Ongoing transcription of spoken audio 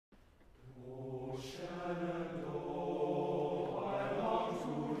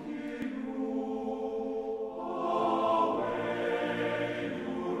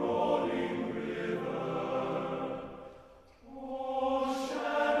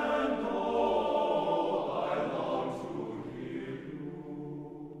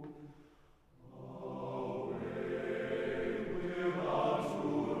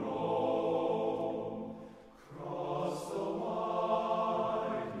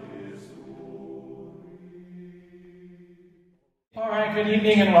right, good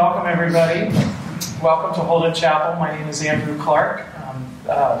evening and welcome everybody. Welcome to Holden Chapel. My name is Andrew Clark.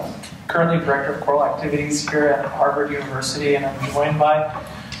 I'm currently Director of Choral Activities here at Harvard University, and I'm joined by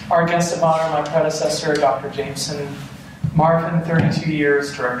our guest of honor, my predecessor, Dr. Jameson Marvin, 32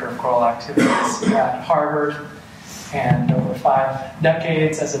 years Director of Choral Activities at Harvard, and over 5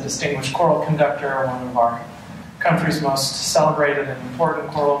 decades as a distinguished choral conductor, one of our country's most celebrated and important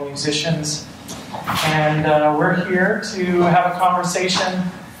choral musicians. And we're here to have a conversation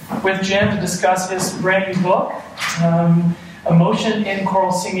with Jim to discuss his brand new book, Emotion in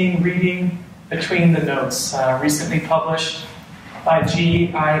Choral Singing, Reading Between the Notes, recently published by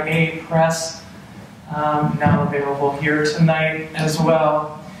GIA Press, now available here tonight as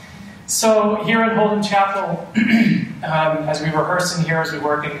well. So here at Holden Chapel, as we rehearse in here, as we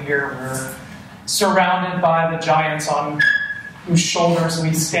work in here, we're surrounded by the giants on whose shoulders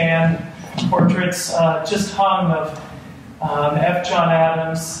we stand. Portraits just hung of F. John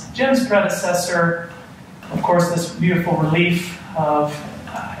Adams, Jim's predecessor, of course this beautiful relief of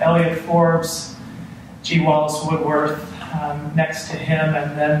Elliot Forbes, G. Wallace Woodworth next to him,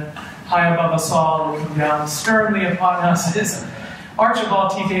 and then high above us all, looking down sternly upon us, is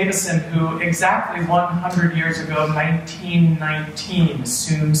Archibald T. Davison, who exactly 100 years ago, 1919,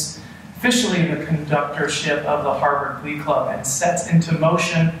 assumes officially the conductorship of the Harvard Glee Club and sets into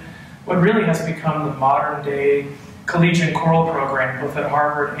motion what really has become the modern-day collegiate choral program, both at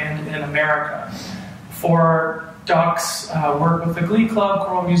Harvard and in America. For Doc's work with the Glee Club,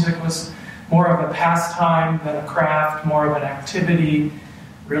 choral music was more of a pastime than a craft, more of an activity,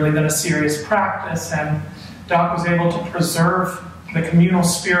 really than a serious practice, and Doc was able to preserve the communal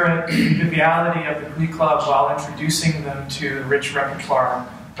spirit and conviviality of the Glee Club while introducing them to the rich repertoire,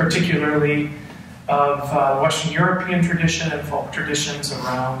 particularly of Western European tradition and folk traditions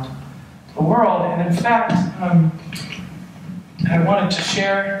around the world. And in fact, I wanted to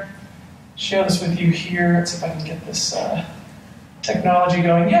share this with you here. Let's see if I can get this technology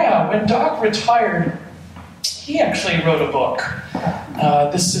going. Yeah, when Doc retired, he actually wrote a book.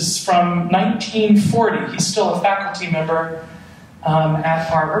 This is from 1940. He's still a faculty member at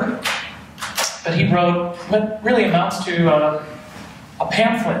Harvard, but he wrote what really amounts to a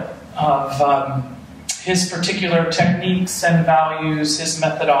pamphlet of his particular techniques and values, his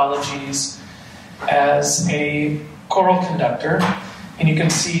methodologies as a choral conductor. And you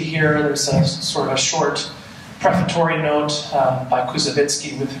can see here there's a sort of a short prefatory note by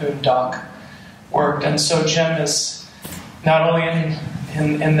Kuzovitsky, with whom Doc worked. And so Jim is not only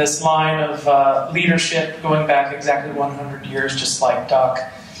in this line of leadership going back exactly 100 years, just like Doc,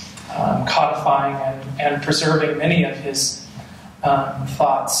 codifying and preserving many of his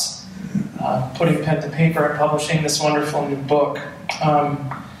thoughts, putting pen to paper and publishing this wonderful new book.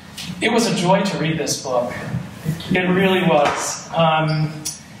 It was a joy to read this book. It really was.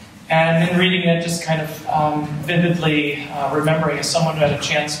 And in reading it, just kind of vividly remembering, as someone who had a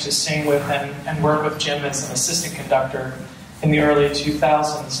chance to sing with and work with Jim as an assistant conductor in the early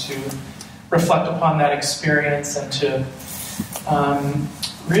 2000s, to reflect upon that experience and to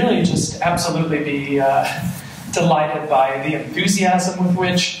really just absolutely be delighted by the enthusiasm with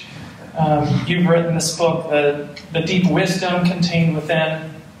which you've written this book, the deep wisdom contained within,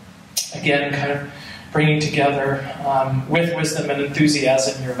 again, kind of bringing together with wisdom and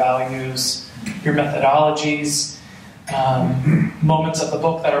enthusiasm your values, your methodologies, moments of the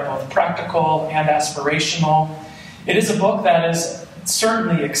book that are both practical and aspirational. It is a book that is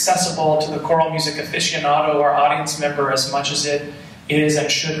certainly accessible to the choral music aficionado or audience member as much as it is and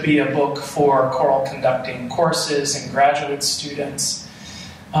should be a book for choral conducting courses and graduate students.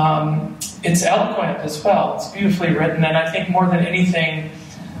 It's eloquent as well. It's beautifully written, and I think more than anything,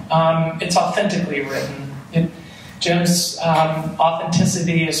 it's authentically written. Jim's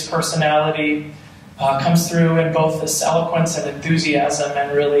authenticity, his personality, comes through in both this eloquence and enthusiasm,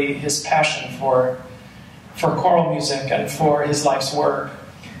 and really his passion for choral music and for his life's work.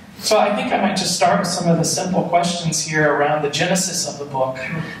 So I think I might just start with some of the simple questions here around the genesis of the book.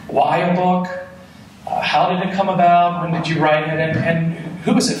 Why a book? How did it come about? When did you write it? And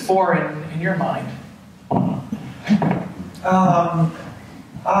who is it for in your mind?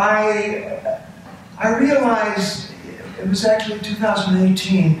 I realized it was actually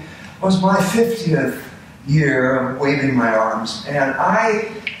 2018 was my 50th year of waving my arms, and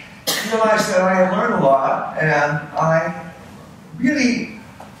I realized that I had learned a lot, and I really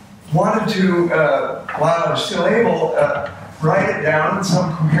wanted to, while I was still able, write it down in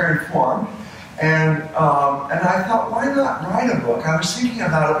some coherent form. And I thought, why not write a book? I was thinking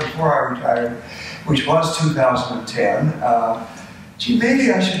about it before I retired, which was 2010. Gee,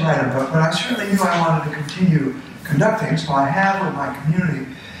 maybe I should write a book, but I certainly knew I wanted to continue conducting. So I have with my community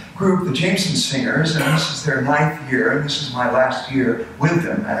group, the Jameson Singers, and this is their 9th year, and this is my last year with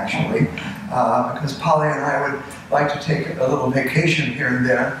them, actually, because Polly and I would like to take a little vacation here and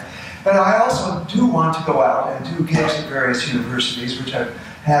there. But I also do want to go out and do gigs at various universities, which I've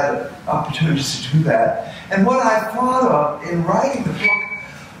had opportunities to do that. And what I thought of in writing the book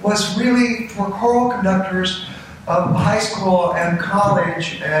was really for choral conductors of high school and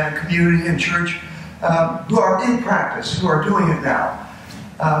college and community and church who are in practice, who are doing it now.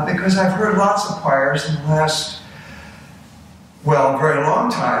 Because I've heard lots of choirs in the last, well, very long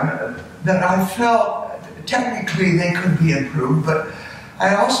time that I felt technically they could be improved, but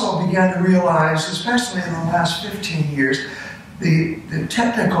I also began to realize, especially in the last 15 years, the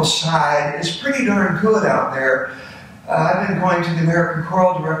technical side is pretty darn good out there. I've been going to the American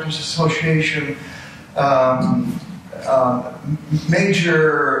Choral Directors Association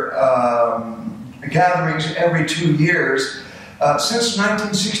major gatherings every 2 years since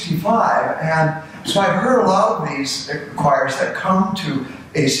 1965, and so I've heard a lot of these choirs that come to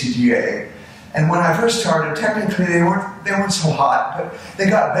ACDA. And when I first started, technically they weren't so hot, but they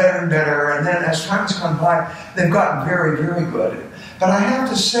got better and better, and then as time has gone by, they've gotten very, very good. But I have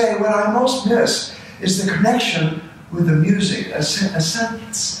to say, what I most miss is the connection with the music, a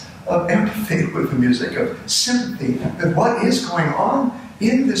sense of empathy with the music, of sympathy with what is going on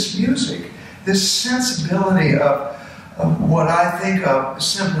in this music, this sensibility of what I think of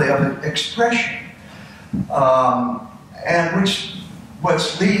simply of an expression, and which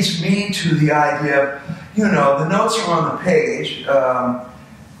leads me to the idea of, you know, the notes are on the page,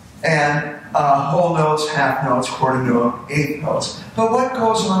 and whole notes, half notes, quarter note, eighth notes. But what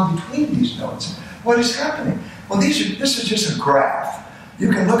goes on between these notes? What is happening? Well, this is just a graph. You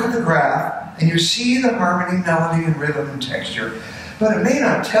can look at the graph, and you see the harmony, melody, and rhythm and texture, but it may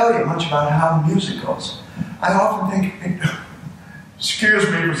not tell you much about how the music goes. I often think, excuse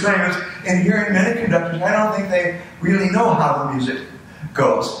me for saying this, in hearing many conductors, I don't think they really know how the music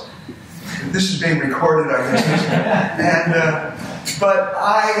goes. This is being recorded, I guess. But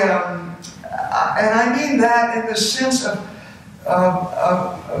I mean that in the sense of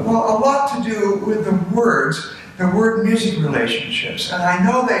well, a lot to do with the word-music relationships. And I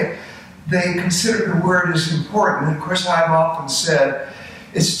know they consider the word as important. And of course, I've often said,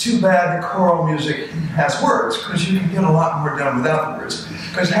 it's too bad that choral music has words, because you can get a lot more done without the words.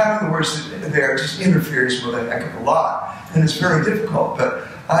 Because having the words there just interferes with a heck of a lot, and it's very difficult. But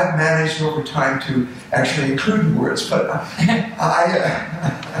I've managed over time to actually include the words. But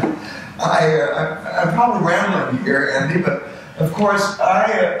I'm probably rambling here, Andy. But of course,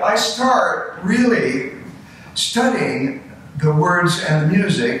 I start really studying the words and the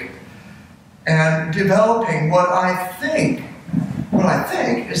music and developing what I think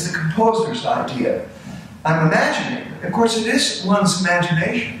is the composer's idea. I'm imagining. Of course, it is one's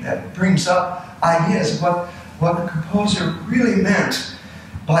imagination that brings up ideas of what the composer really meant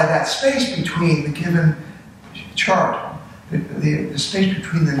by that space between the given chart, the space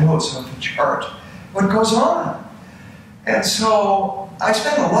between the notes of the chart. What goes on? And so I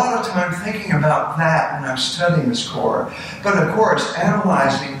spent a lot of time thinking about that when I was studying the score. But of course,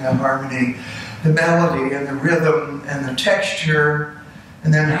 analyzing the harmony, the melody, and the rhythm, and the texture,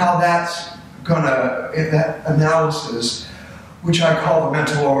 and then how that's gonna, in that analysis, which I call the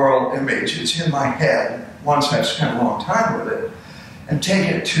mental oral image, it's in my head once I've spent a long time with it, and take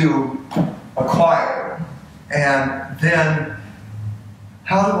it to a choir. And then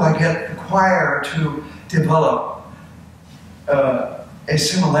how do I get the choir to develop a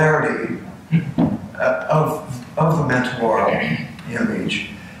similarity of the mental oral image,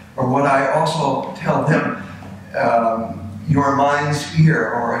 or what I also tell them, your mind's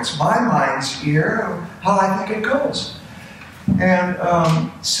ear, or it's my mind's ear, how I think it goes. And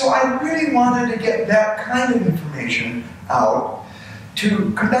so I really wanted to get that kind of information out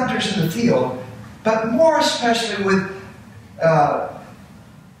to conductors in the field, but more especially with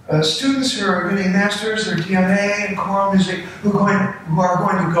students who are getting masters or DMA in choral music who are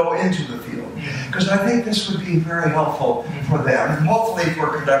going to go into the field. Because I think this would be very helpful for them, and hopefully for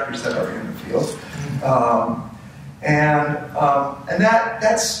conductors that are in the field. And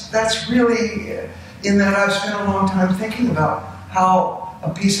that's really, in that I've spent a long time thinking about how a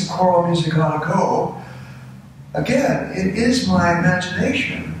piece of choral music ought to go. Again, it is my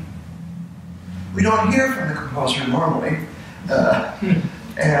imagination. We don't hear from the composer normally.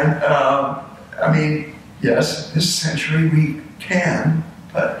 I mean, yes, this century we can,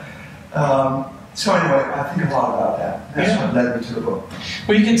 but so anyway, I think a lot about that. That's what led me to the book.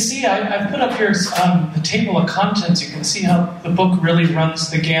 Well, you can see, I've put up here the table of contents. You can see how the book really runs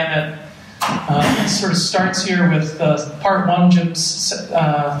the gamut It sort of starts here with part one, Jim's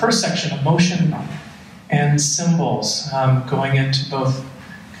first section, emotion and symbols, going into both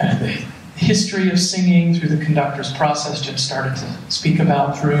kind of the history of singing through the conductor's process Jim started to speak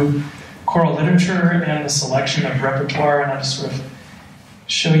about, through choral literature and the selection of repertoire. And I'll just sort of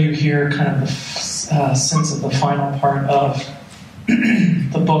show you here kind of the sense of the final part of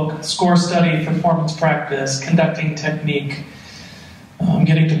the book: score study, performance practice, conducting technique.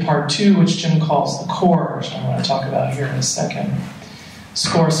 Getting to part two, which Jim calls the core, which I want to talk about here in a second.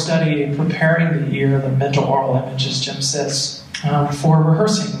 Score study, preparing the ear, the mental oral image, as Jim says, for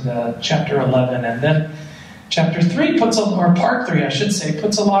rehearsing the chapter 11. And then chapter 3 or part 3, I should say,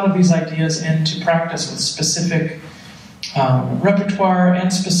 puts a lot of these ideas into practice with specific repertoire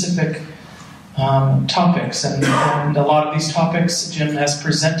and specific topics. And a lot of these topics Jim has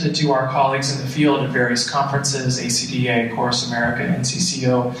presented to our colleagues in the field at various conferences, ACDA, Chorus America,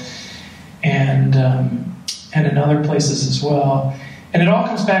 NCCO, and in other places as well. And it all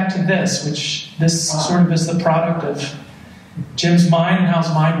comes back to this, which this sort of is the product of Jim's mind and how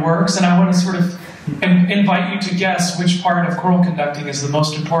his mind works. And I want to sort of invite you to guess which part of choral conducting is the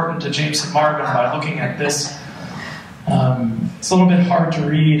most important to James and Marvin by looking at this. It's a little bit hard to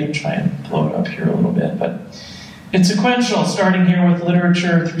read. I'm trying to blow it up here a little bit, but it's sequential, starting here with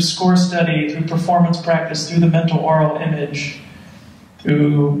literature, through score study, through performance practice, through the mental oral image,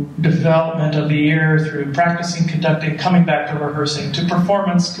 through development of the ear, through practicing conducting, coming back to rehearsing, to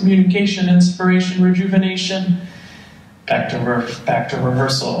performance, communication, inspiration, rejuvenation, back to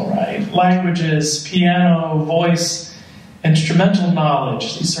rehearsal, right? Languages, piano, voice, instrumental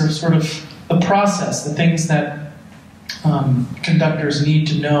knowledge. These are sort of the process, the things that conductors need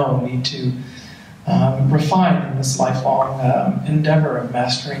to know, need to refine in this lifelong endeavor of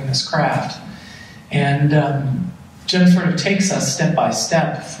mastering this craft. And Jim sort of takes us step by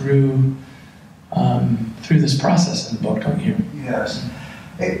step through this process in the book, don't you? Yes.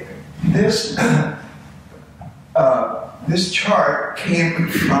 This chart came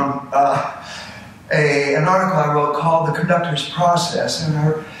from an article I wrote called "The Conductor's Process,"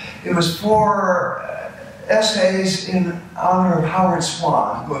 and it was 4 essays in honor of Howard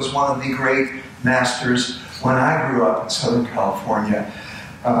Swan, who was one of the great masters when I grew up in Southern California.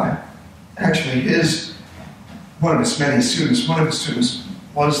 Actually, one of his many students,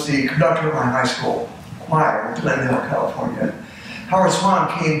 was the conductor of my high school choir in Glendale, California. Howard Swan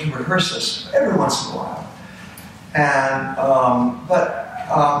came to rehearse us every once in a while. And, but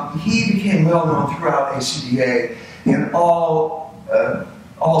he became well known throughout ACDA in all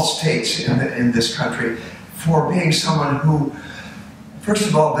states in this country for being someone who, first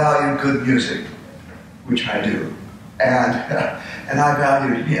of all, valued good music, which I do, and I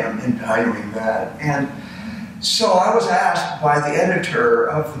valued him in valuing that. And so I was asked by the editor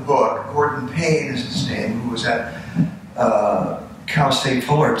of the book, Gordon Payne is his name, who was at Cal State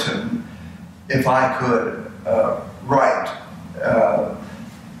Fullerton, if I could write,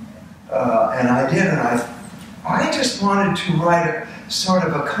 and I did, and I just wanted to write sort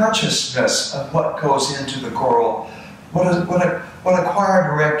of a consciousness of what goes into the choral, what a choir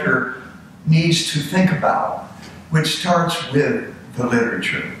director needs to think about, which starts with the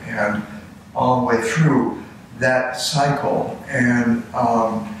literature and all the way through that cycle. And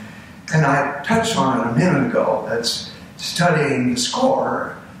I touched on it a minute ago. That's studying the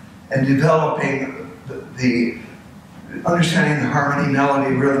score and developing the understanding the harmony,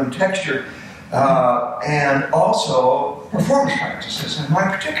 melody, rhythm, texture, and also performance practices. And my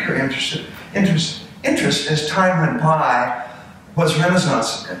particular interest as time went by was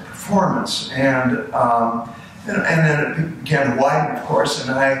Renaissance and performance, and then it began to widen, of course.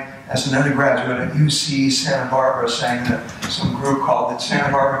 And I, as an undergraduate at UC Santa Barbara, sang in some group called the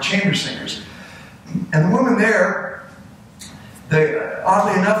Santa Barbara Chamber Singers. And the woman there,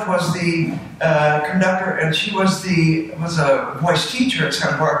 oddly enough, was the conductor, and she was a voice teacher at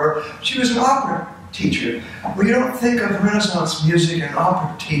Santa Barbara. She was an opera teacher. Well, you don't think of Renaissance music and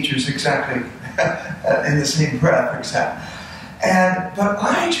opera teachers exactly in the same breath, exactly. But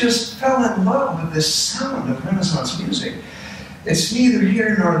I just fell in love with this sound of Renaissance music. It's neither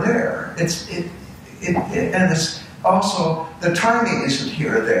here nor there. And it's also, the timing isn't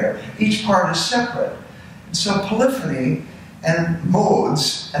here or there. Each part is separate. And so polyphony and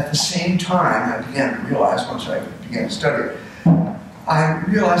modes at the same time, I began to realize once I began to study it, I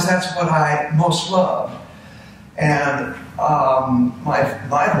realized that's what I most love. And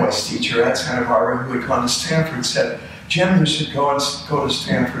my voice teacher at Santa Barbara, who had gone to Stanford, said, "Jim, you should go to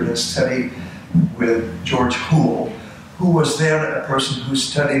Stanford and study with George Hoole," who was then a person who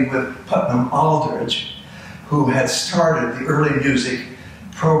studied with Putnam Aldridge, who had started the early music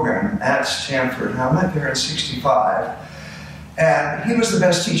program at Stanford. And I went there in '65. And he was the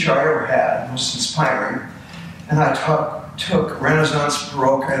best teacher I ever had, most inspiring. And I took Renaissance,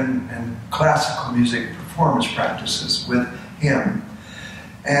 Baroque, and classical music performance practices with him.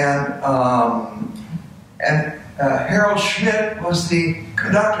 And Harold Schmidt was the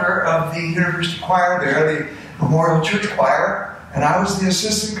conductor of the University Choir there, the Memorial Church Choir, and I was the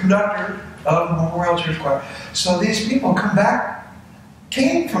assistant conductor of the Memorial Church Choir. So these people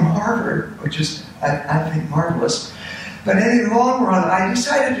came from Harvard, which is, I think, marvelous. But in the long run, I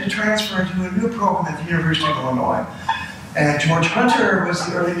decided to transfer to a new program at the University of Illinois. And George Hunter was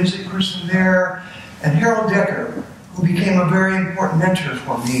the early music person there, and Harold Decker, who became a very important mentor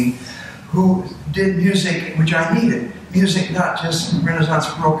for me, who did music, which I needed. Music, not just Renaissance,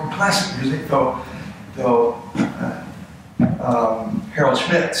 Baroque, and classic music, though Harold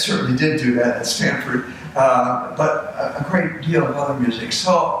Schmidt certainly did do that at Stanford, but a great deal of other music.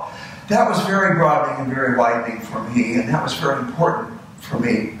 So that was very broadening and very widening for me, and that was very important for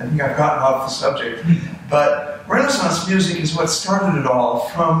me. I think I've gotten off the subject. But Renaissance music is what started it all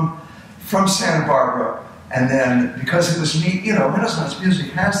from Santa Barbara. And then, because it was me, Renaissance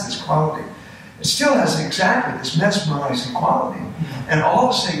music has this quality. It still has exactly this mesmerizing quality. And all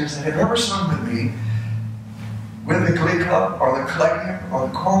the singers that have ever sung with me, with the Glee Club, or the Collective, or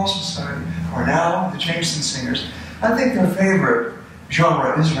the Choral Society, or now the Jameson Singers, I think their favorite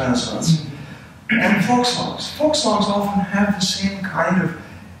genre is Renaissance. And folk songs. Folk songs often have the same kind of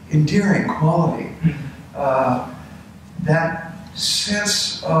endearing quality. That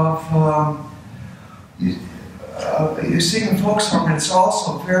sense of, you sing a folk song and it's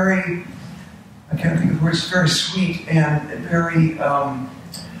also very, I can't think of the words, very sweet and very,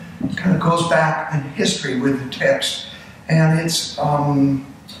 kind of goes back in history with the text. And it's,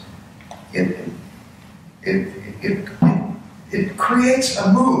 it creates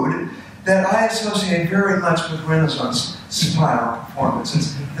a mood that I associate very much with Renaissance style performance.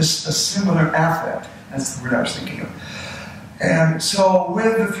 It's a similar affect. That's the word I was thinking of. And so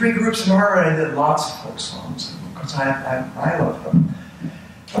with the three groups in Harvard, I did lots of folk songs because I love them.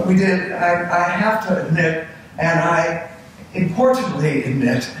 But we did, I have to admit, and I importantly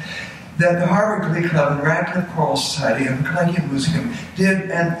admit, that the Harvard Glee Club and the Radcliffe Choral Society and the Collegium Musicum did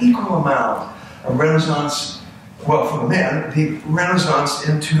an equal amount of Renaissance, well, for the men, the Renaissance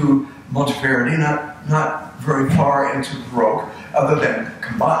into Monteverdi, not very far into Baroque, other than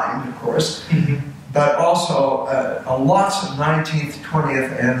combined, of course, but also lots of 19th,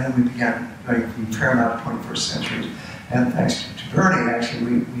 20th, and then we began doing a fair amount of 21st century. And thanks to Bernie,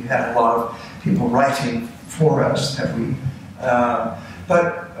 actually, we had a lot of people writing for us that we,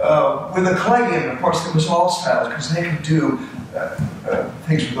 but with the Collegium, of course, there was all styles, because they could do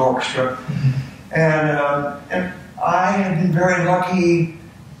things with orchestra. And I have been very lucky.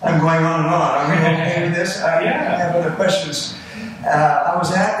 I'm going on and on. Are you okay with this? I have other questions. I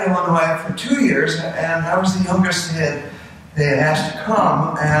was at Illinois for 2 years, and I was the youngest they had asked to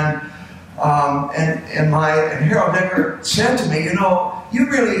come. And Harold Decker said to me, you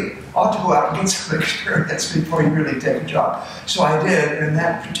really ought to go out and get some experience before you really take a job. So I did. And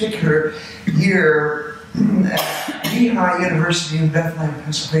that particular year at Lehigh University in Bethlehem,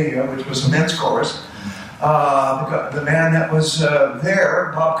 Pennsylvania, which was a men's chorus, the man that was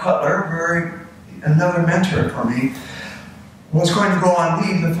there, Bob Cutler, another mentor for me, was going to go on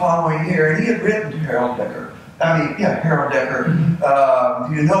leave the following year, and he had written to Harold Decker. Harold Decker,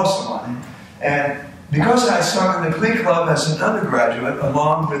 do you know someone? And because I sung in the Glee Club as an undergraduate,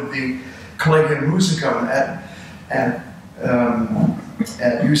 along with the Collegium Musicum at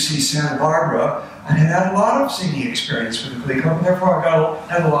UC Santa Barbara, I had a lot of singing experience with the Glee Club, and therefore I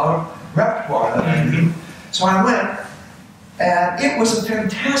had a lot of repertoire that I knew. So I went, and it was a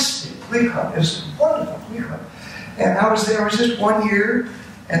fantastic Glee Club. It was a wonderful Glee Club. And I was there, it was just 1 year,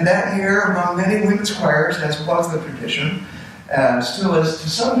 and that year, among many women's choirs, as was the tradition, still is to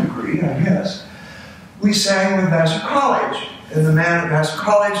some degree, I guess, we sang with Vassar College. And the man at Vassar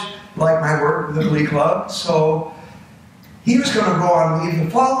College liked my work with the Glee Club, so he was going to go on leave the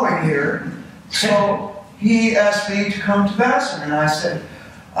following year, so he asked me to come to Vassar, and I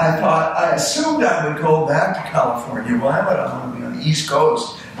assumed I would go back to California. Why would I want to be on the East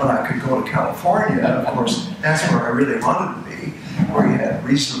Coast when I could go to California? And of course, that's where I really wanted to be, where you had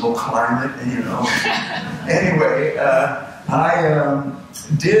reasonable climate, and Anyway, I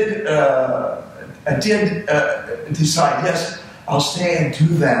did decide, yes, I'll stay and do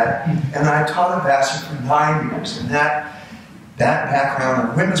that. And I taught at Vassar for 9 years, and that background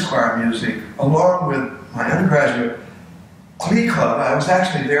of women's choir music, along with my undergraduate Glee Club, I was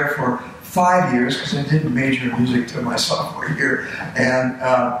actually there for 5 years, because I didn't major in music till my sophomore year, and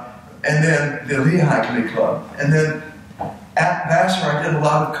then the Lehigh Community Club, and then at Vassar I did a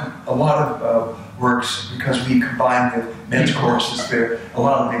lot of works because we combined with men's choruses there, a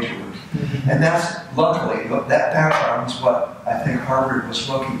lot of major works, and that's luckily that background is what I think Harvard was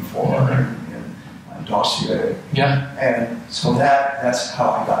looking for in my dossier. Yeah, and so that's how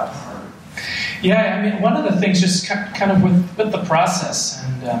I got to Harvard. Yeah, I mean, one of the things just kind of with the process,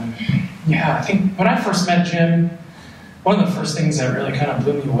 and yeah, I think when I first met Jim, one of the first things that really kind of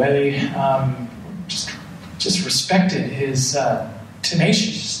blew me away, just respected his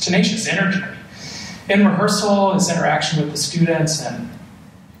tenacious energy in rehearsal, his interaction with the students, and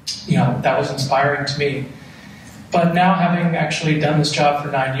that was inspiring to me. But now, having actually done this job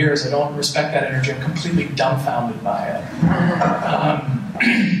for 9 years, I don't respect that energy. I'm completely dumbfounded by it.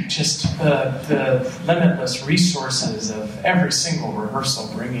 Just the limitless resources of every single rehearsal,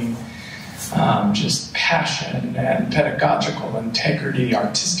 bringing just passion and pedagogical integrity,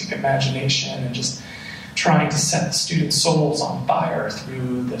 artistic imagination, and just trying to set the students' souls on fire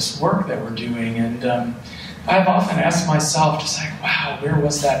through this work that we're doing. And I've often asked myself, just like, wow, where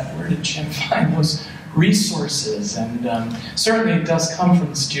was that? Where did Jim find those resources? And certainly it does come from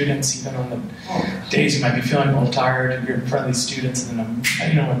the students, even on the days you might be feeling a little tired and you're in front of these students, and then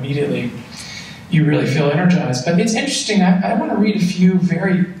immediately you really feel energized. But it's interesting, I want to read a few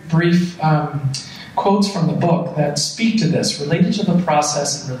very brief quotes from the book that speak to this, related to the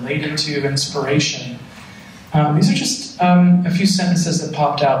process and related to inspiration. These are just a few sentences that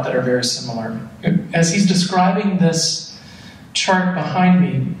popped out that are very similar. As he's describing this chart behind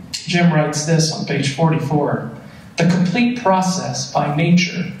me, Jim writes this on page 44. The complete process, by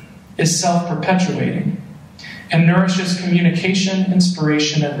nature, is self-perpetuating and nourishes communication,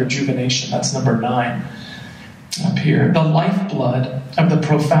 inspiration, and rejuvenation. That's number 9 up here. The lifeblood of the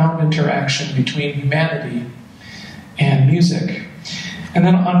profound interaction between humanity and music. And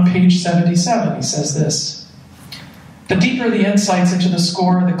then on page 77, he says this. The deeper the insights into the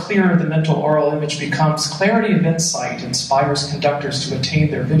score, the clearer the mental oral image becomes. Clarity of insight inspires conductors to attain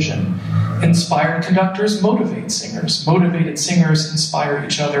their vision. Inspired conductors motivate singers. Motivated singers inspire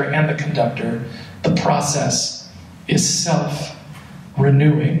each other and the conductor. The process is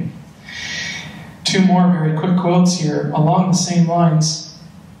self-renewing. 2 more very quick quotes here along the same lines.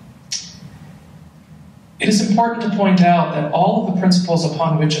 It is important to point out that all of the principles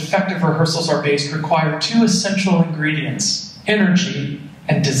upon which effective rehearsals are based require 2 essential ingredients: energy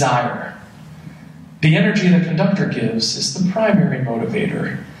and desire. The energy the conductor gives is the primary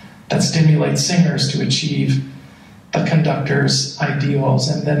motivator that stimulates singers to achieve the conductor's ideals.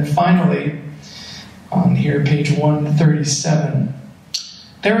 And then finally, on here, page 137,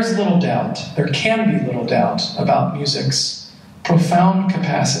 there is little doubt, there can be little doubt about music's profound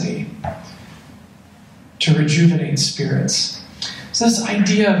capacity to rejuvenate spirits. So this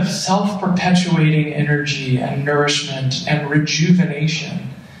idea of self-perpetuating energy and nourishment and rejuvenation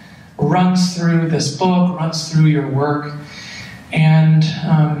runs through this book, runs through your work. And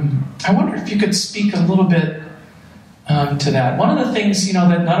I wonder if you could speak a little bit to that. One of the things,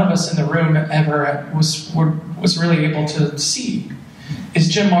 that none of us in the room ever was really able to see is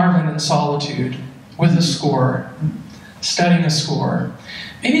Jim Marvin in solitude with a score, studying a score.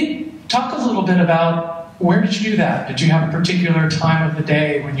 Maybe talk a little bit about, where did you do that? Did you have a particular time of the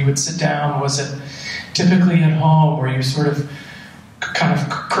day when you would sit down? Was it typically at home, or you sort of kind of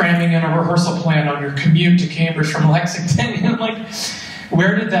cramming in a rehearsal plan on your commute to Cambridge from Lexington?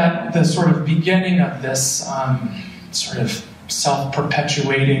 Where did the sort of beginning of this sort of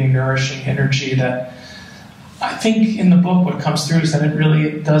self-perpetuating, nourishing energy that I think in the book what comes through is that it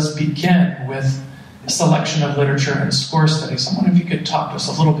really does begin with a selection of literature and score studies. I wonder if you could talk to us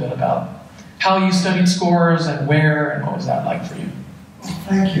a little bit about how you studied scores and where, and what was that like for you?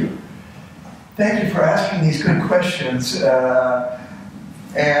 Thank you. Thank you for asking these good questions.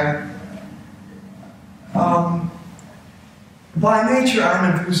 By nature,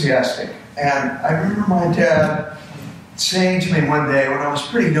 I'm enthusiastic. And I remember my dad saying to me one day when I was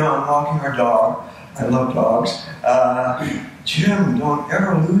pretty young, walking our dog, I love dogs, Jim, don't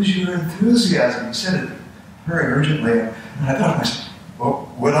ever lose your enthusiasm. He said it very urgently. And I thought to myself, well,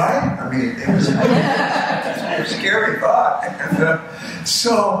 would I? I mean, it was a scary thought.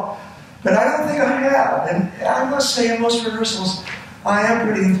 But I don't think I have. And I must say, in most rehearsals, I am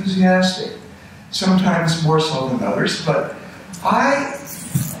pretty enthusiastic. Sometimes more so than others. But I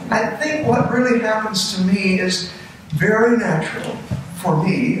think what really happens to me is very natural for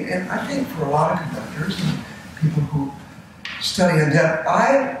me, and I think for a lot of conductors and people who study in depth.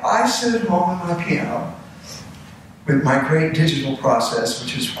 I sit at home at my piano, with my great digital process,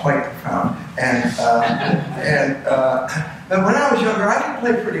 which is quite profound. But when I was younger, I could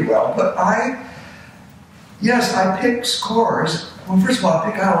play pretty well. But yes, I pick scores. Well, first of all,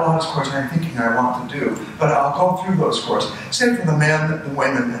 I pick out a lot of scores I'm thinking I want to do, but I'll go through those scores. Same for the men, the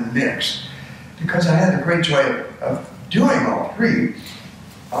women, and mixed, because I had the great joy of doing all three.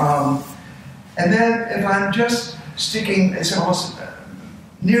 And then if I'm just sticking, it's almost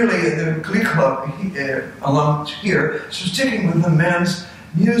nearly the Glee Club alum here, so sticking with the men's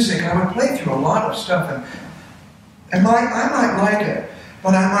music, I would play through a lot of stuff, and I might like it,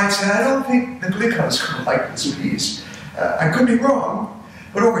 but I might say, I don't think the Glee Club is going to like this piece. I could be wrong,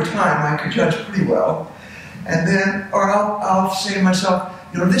 but over time I could judge pretty well. And then, or I'll say to myself,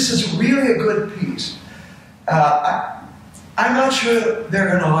 this is really a good piece. I'm not sure they're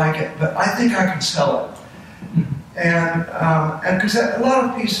going to like it, but I think I can sell it. And because a lot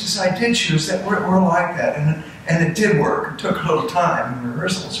of pieces I did choose that were like that, and it did work. It took a little time in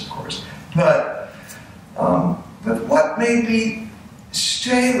rehearsals, of course. But what made me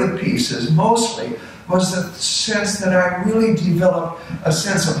stay with pieces mostly was the sense that I really developed a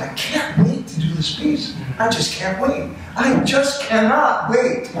sense of, I can't wait to do this piece. I just can't wait. I just cannot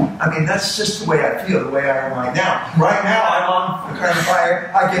wait. I mean, that's just the way I feel, the way I am right now. Right now, I'm on the kind of fire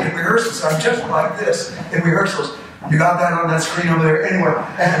I get in rehearsals. I'm just like this in rehearsals. You got that on that screen over there? Anyway,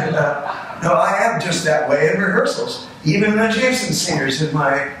 and no, I am just that way in rehearsals. Even the Jason singers in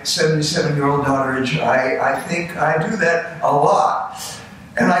my 77-year-old daughter, I think I do that a lot.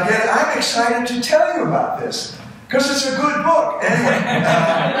 And I'm excited to tell you about this, because it's a good book. Anyway,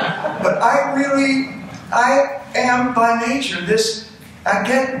 but I am by nature I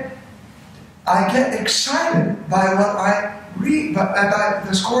get excited by what I read, by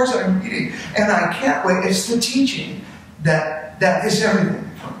the scores I'm reading, and I can't wait. It's the teaching that is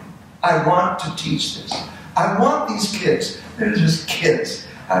everything for me. I want to teach this. I want these kids, they're just kids,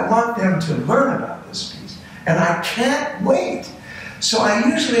 I want them to learn about this piece, and I can't wait. So I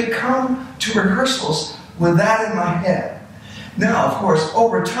usually come to rehearsals with that in my head. Now, of course,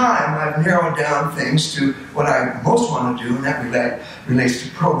 over time, I've narrowed down things to what I most want to do, and that relates to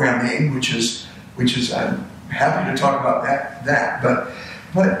programming, which is I'm happy to talk about that.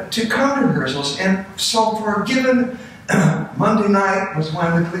 But to come to rehearsals, and so for a given Monday night was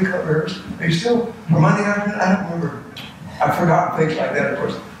when the Glee Club rehearsed. Are you still? Or Monday afternoon? I don't remember. I've forgotten things like that, of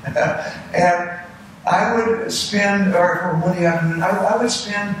course. And I would spend, or for Monday afternoon, I would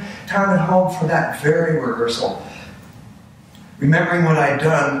spend time at home for that very rehearsal, remembering what I'd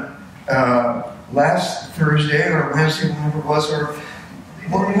done last Thursday or Wednesday, whenever it was, or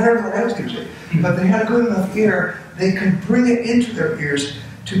whatever it was Tuesday. But they had a good enough ear, they could bring it into their ears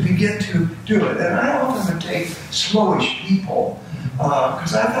to begin to do it. And I often would take slowish people,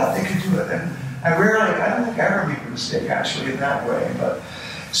 because I thought they could do it. And I don't think I ever made a mistake actually in that way. But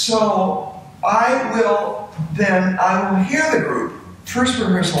so I will hear the group, first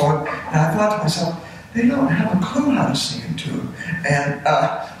rehearsal, and I thought to myself, they don't have a clue how to sing in tune. And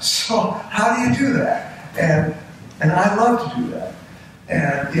so how do you do that? And I love to do that.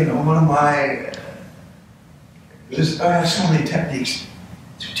 And one of my, I have so many techniques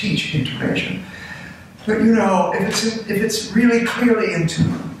to teach intonation. But if it's really clearly in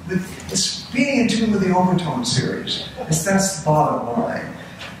tune, it's being in tune with the overtone series. That's the bottom line,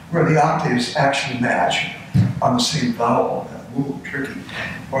 where the octaves actually match on the same vowel. Ooh, tricky.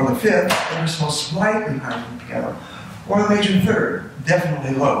 Or the fifth, ever so slightly higher than the piano. Or the major third,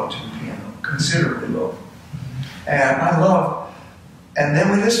 definitely low to the piano, considerably low. And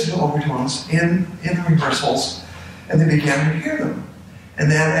then we listen to overtones in rehearsals, and they begin to hear them. And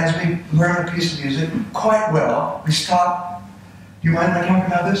then as we learn a piece of music quite well, we stop. Do you mind if I talk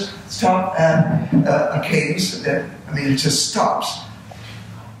about this? Stop at a cadence that, it just stops.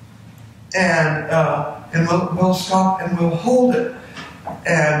 And we'll stop and we'll hold it.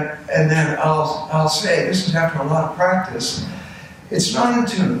 And then I'll say, this is after a lot of practice, it's not in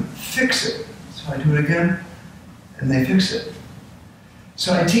tune, fix it. So I do it again, and they fix it.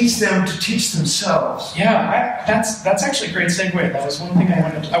 So I teach them to teach themselves. Yeah, that's actually a great segue. That was one thing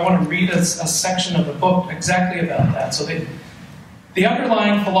I want to read a section of the book exactly about that. So the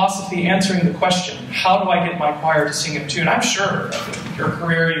underlying philosophy answering the question, how do I get my choir to sing in tune? I'm sure your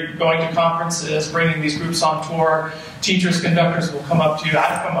career, you're going to conferences, bringing these groups on tour, teachers, conductors will come up to you,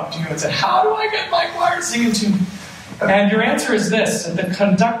 I've come up to you and said, how do I get my choir to sing in tune? And your answer is this: that the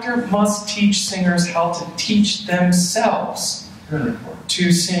conductor must teach singers how to teach themselves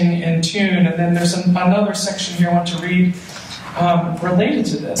to sing in tune. And then there's another section here I want to read related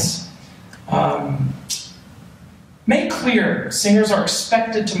to this. Make clear, singers are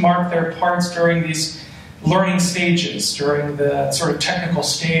expected to mark their parts during these learning stages, during the sort of technical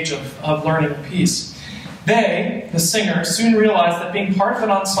stage of learning a piece. They, the singers, soon realized that being part of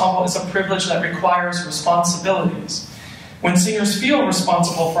an ensemble is a privilege that requires responsibilities. When singers feel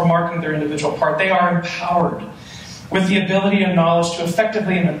responsible for marking their individual part, they are empowered with the ability and knowledge to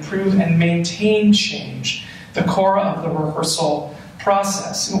effectively improve and maintain change, the core of the rehearsal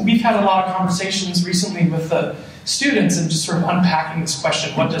process. And we've had a lot of conversations recently with the students and just sort of unpacking this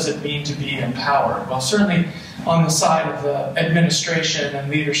question, what does it mean to be empowered? Well, certainly on the side of the administration and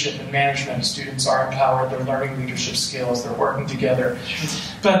leadership and management, students are empowered, they're learning leadership skills, they're working together.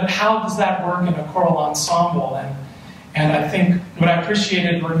 But how does that work in a choral ensemble? And I think what I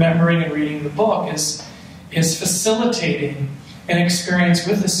appreciated remembering and reading the book is facilitating an experience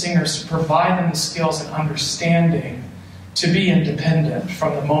with the singers to provide them the skills and understanding to be independent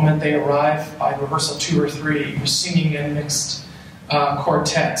from the moment they arrive by rehearsal 2 or 3. You're singing in mixed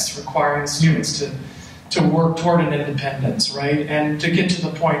quartets, requiring students to work toward an independence, right? And to get to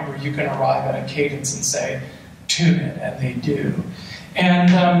the point where you can arrive at a cadence and say, tune it, and they do. And,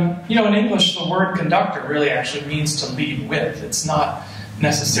 you know, in English, the word conductor really actually means to lead with. It's not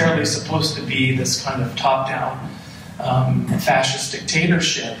necessarily supposed to be this kind of top-down fascist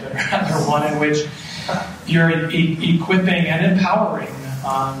dictatorship, but rather one in which you're equipping and empowering,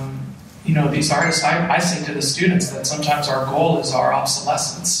 you know, these artists. I say to the students that sometimes our goal is our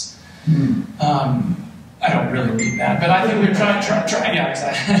obsolescence. I don't really mean that, but I think we're trying, yeah,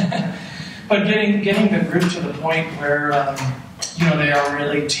 exactly. But getting the group to the point where, you know, they are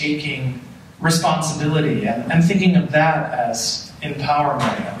really taking responsibility and thinking of that as empowerment,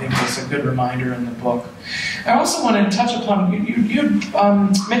 I think is a good reminder in the book. I also want to touch upon, you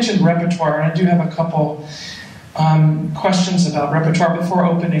mentioned repertoire, and I do have a couple questions about repertoire before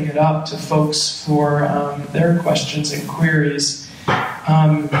opening it up to folks for their questions and queries.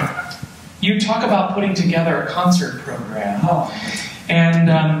 You talk about putting together a concert program,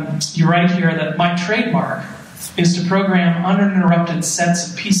 and you write here that my trademark is to program uninterrupted sets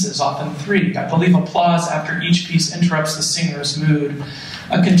of pieces, often 3. I believe applause after each piece interrupts the singer's mood.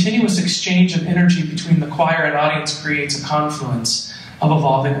 A continuous exchange of energy between the choir and audience creates a confluence of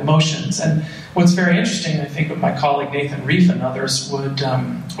evolving emotions. And what's very interesting, I think what my colleague Nathan Reef and others would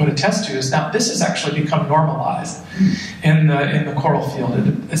attest to, is now this has actually become normalized in the choral field.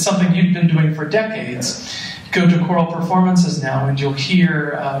 It's something you've been doing for decades. Go to choral performances now and you'll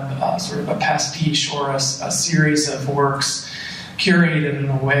hear sort of a pastiche or a series of works curated in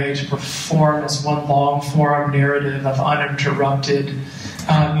a way to perform as one long form narrative of uninterrupted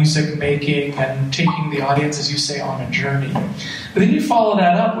music making and taking the audience, as you say, on a journey. But then you follow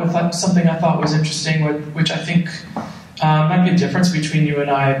that up with something I thought was interesting, which I think might be a difference between you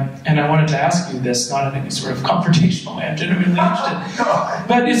and I wanted to ask you this, not in any sort of confrontational way, I'm genuinely interested.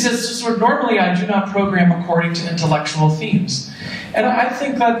 But it's just sort of, normally I do not program according to intellectual themes. And I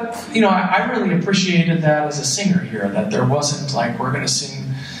think that, you know, I really appreciated that as a singer here, that there wasn't like, we're going to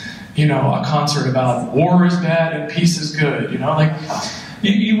sing, you know, a concert about war is bad and peace is good, you know, like,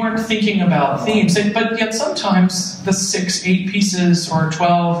 you weren't thinking about themes, but yet sometimes the 6, 8 pieces or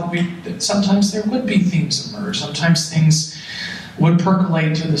 12, sometimes there would be themes emerge. Sometimes things would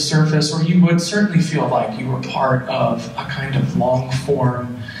percolate to the surface, or you would certainly feel like you were part of a kind of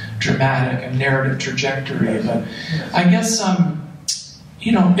long-form, dramatic and narrative trajectory. But I guess,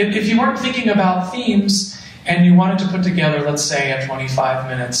 you know, if you weren't thinking about themes and you wanted to put together, let's say, a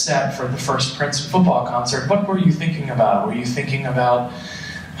 25-minute set for the first Princeton football concert, what were you thinking about? Were you thinking about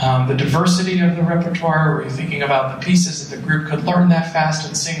the diversity of the repertoire? Were you thinking about the pieces that the group could learn that fast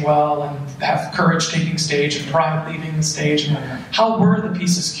and sing well and have courage taking stage and pride leaving the stage? How were the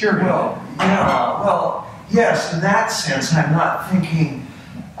pieces curated? Well, yes, in that sense, I'm not thinking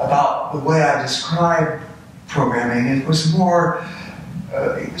about the way I describe programming. It was more,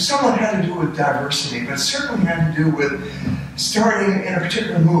 somewhat had to do with diversity, but certainly had to do with starting in a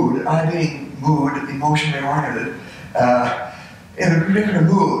particular mood, I being mood, emotionally oriented, in a particular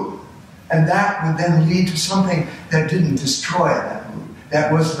mood, and that would then lead to something that didn't destroy that mood.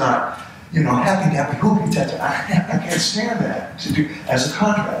 That was not, you know, happy, whoopie, I can't stand that to do as a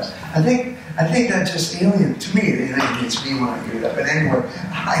contrast. I think that's just alien to me. It alienates me when I hear that. But anyway,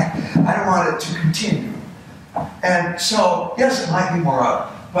 I don't want it to continue. And so, yes, it might be more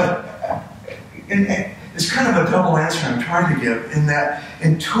up, but it's kind of a double answer I'm trying to give. In that,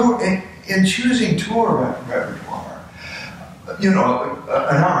 in choosing tour repertoire, you know,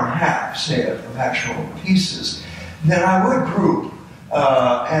 an hour and a half, say, of actual pieces, then I would group.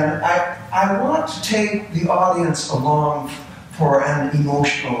 And I want to take the audience along for an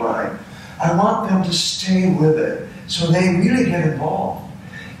emotional ride. I want them to stay with it so they really get involved.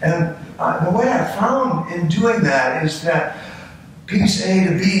 And the way I found in doing that is that piece A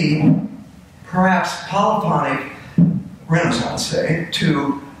to B, perhaps polyphonic Renaissance, say,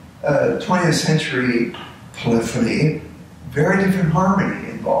 to 20th century polyphony, very different harmony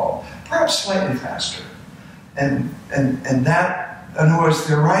involved, perhaps slightly faster. And that, in other words,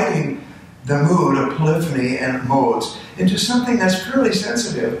 they're writing the mood of polyphony and modes into something that's fairly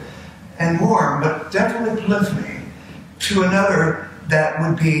sensitive and warm, but definitely polyphony, to another that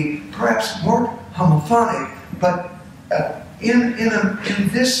would be perhaps more homophonic, but in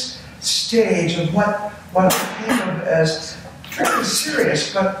this stage of what I think of as fairly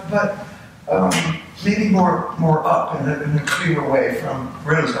serious, but maybe more up in a clearer way from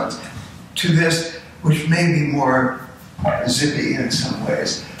Renaissance, to this, which may be more zippy in some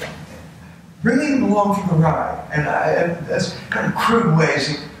ways. Bringing them along for the ride, and that's kind of crude ways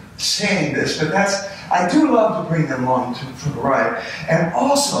of saying this, but I do love to bring them along for the ride. And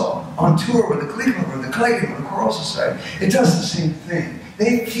also, on tour with the Cleveland or the Clayton or the Choral Society, it does the same thing.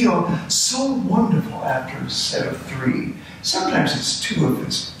 They feel so wonderful after a set of 3. Sometimes it's 2 if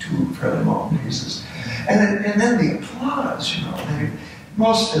it's 2 fairly long pieces. And then the applause,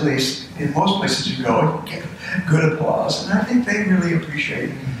 at least in most places you go, you get good applause, and I think they really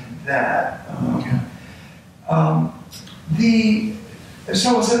appreciate that.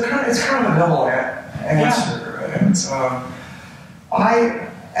 So it's kind of a double answer. Yeah.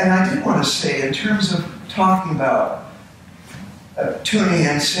 And I did want to say, in terms of talking about tuning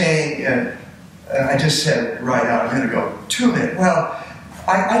and saying, I just said right out a minute ago, tune it. Well,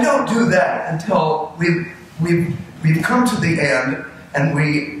 I don't do that until we've come to the end and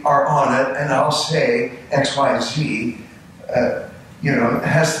we are on it, and I'll say X, Y, Z. It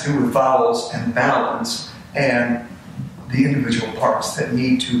has to do with vowels and balance and the individual parts that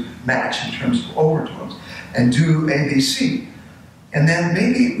need to match in terms of overtones, and do A, B, C. And then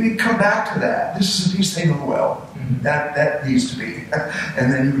maybe we come back to that. This is a piece they know well. Mm-hmm. That needs to be.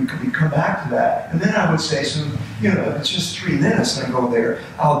 And then we come back to that. And then I would say, so, if it's just 3 minutes and I go there,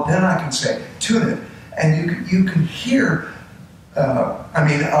 then I can say, tune it. And you can hear, I'll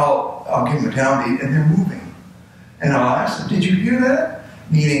give them a downbeat and they're moving. And I'll ask them, did you hear that?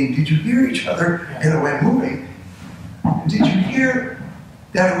 Meaning, did you hear each other in a way moving? Did you hear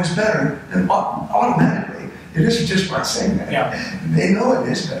that it was better? And automatically, it isn't just by saying that. Yeah. They know it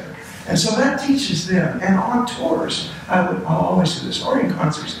is better. And so that teaches them. And on tours, I'll always do this. Or in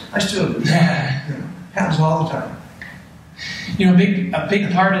concerts, I still do that. Happens all the time. A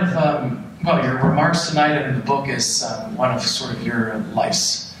big part of your remarks tonight and in the book is one of sort of your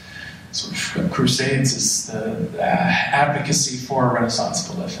life's sort of crusades is the advocacy for Renaissance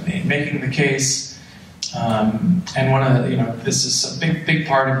polyphony, making the case, and one of the, this is a big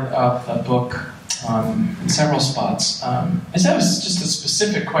part of the book in several spots. Is that was just a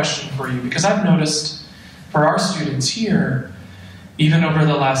specific question for you, because I've noticed for our students here, even over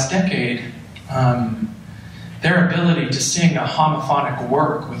the last decade, their ability to sing a homophonic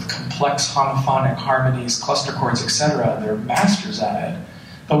work with complex homophonic harmonies, cluster chords, etc., they're masters at it.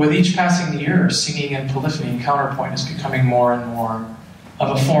 But with each passing year, singing in polyphony and counterpoint is becoming more and more of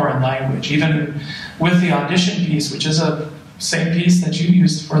a foreign language. Even with the audition piece, which is a same piece that you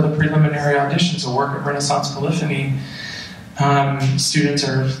used for the preliminary auditions, a work of Renaissance polyphony, students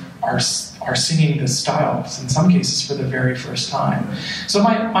are singing this style, in some cases for the very first time. So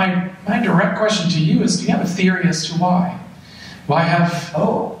my direct question to you is, do you have a theory as to why? Why have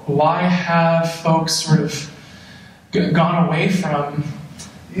folks sort of gone away from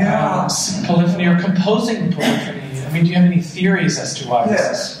polyphony or composing polyphony? I mean, do you have any theories as to why this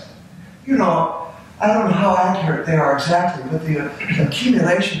is? I don't know how accurate they are exactly, but the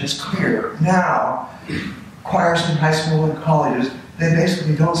accumulation is clear. Now, choirs in high school and colleges, they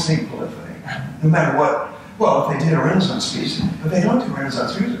basically don't sing polyphony, no matter what. Well, if they did a Renaissance piece, but they don't do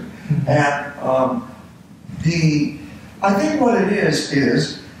Renaissance music. And I think what it is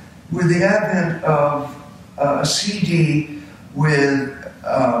with the advent of a CD with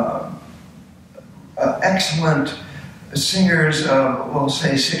excellent singers, we'll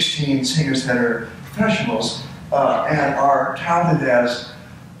say 16 singers that are professionals and are touted as,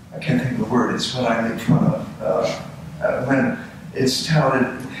 I can't think of the word, it's what I make fun of. When it's touted,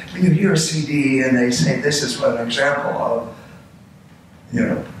 when you hear a CD and they say this is an example of,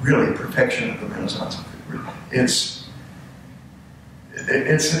 really perfection of the Renaissance.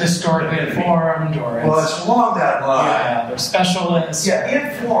 It's historically informed, or it's along that line. Yeah, they're specialists. Yeah,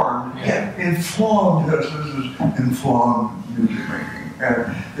 informed. Yeah, informed. This is informed music making.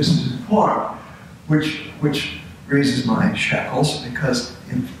 And this is informed, which raises my shackles, because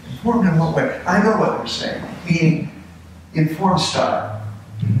informed in what way? I know what they're saying. Meaning informed style.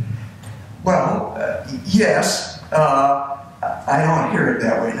 Well, yes. I don't hear it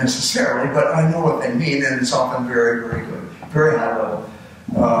that way necessarily, but I know what they mean, and it's often very, very good, very high level.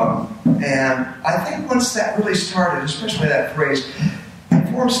 And I think once that really started, especially that phrase,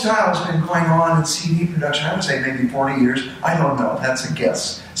 informed style has been going on in CD production, I would say maybe 40 years. I don't know, that's a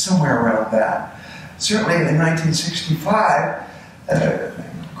guess, somewhere around that. Certainly in 1965,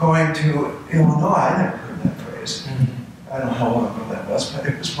 going to Illinois, I never heard that phrase. I don't know how long ago that was, but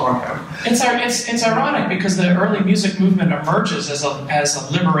it was long ago. It's ironic because the early music movement emerges as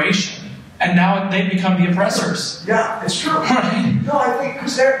a liberation, and now they become the oppressors. Yeah, it's true. No, I think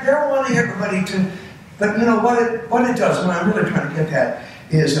because they're wanting everybody to. But you know what it does. What I'm really trying to get at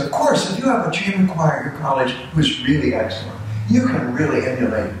is, of course, if you have a chamber choir at your college who's really excellent, you can really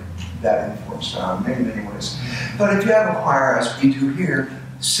emulate that informed style in many, many ways. But if you have a choir, as we do here,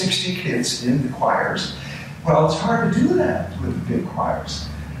 60 kids in the choirs. Well, it's hard to do that with big choirs.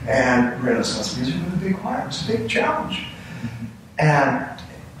 And Renaissance music with a big choir, it's a big challenge. And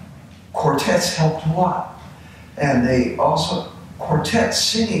quartets helped a lot. And they also, quartet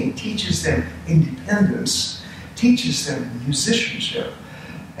singing teaches them independence, teaches them musicianship,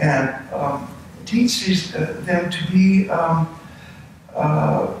 and teaches them to be,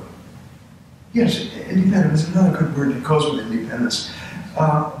 yes, independent is another good word that goes with independence.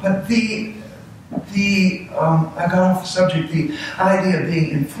 But I got off the subject, the idea of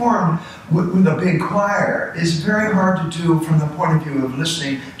being informed with a big choir is very hard to do from the point of view of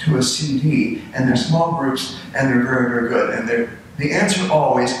listening to a CD, and they're small groups, and they're very, very good. And the answer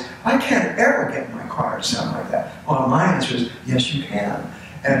always, I can't ever get my choir to sound like that. Well, my answer is, yes, you can.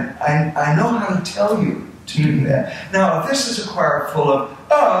 And I know how to tell you to do that. Now, if this is a choir full of,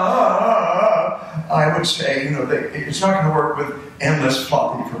 I would say, you know, it's not going to work with endless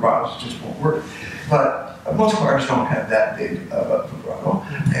floppy vibratos, it just won't work. But most choirs don't have that big of a vibrato,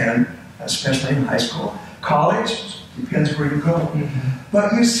 and especially in high school. College, depends where you go.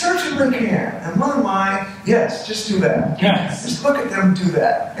 But you certainly can. And one of my, yes, just do that. Yes. Just look at them do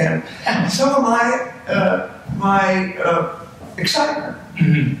that. And some of my excitement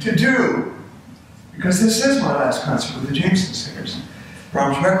to do, because this is my last concert with the Jameson Singers,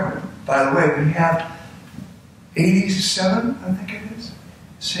 Brahms Requiem. By the way, we have 87, I think it is,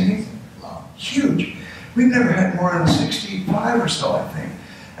 singing. Huge. We've never had more than 65 or so, I think.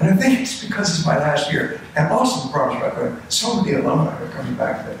 And I think it's because it's my last year. And also the Brahms Requiem, so many alumni are coming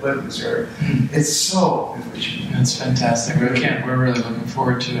back that live in this area. It's so efficient. That's fantastic. We're really looking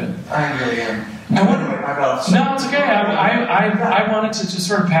forward to it. I really am. No, it's okay. I wanted to just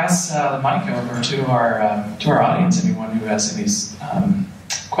sort of pass the mic over to our audience. Anyone who has any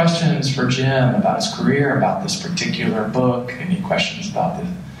questions for Jim about his career, about this particular book, any questions about the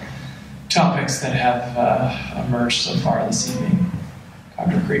topics that have emerged so far this evening.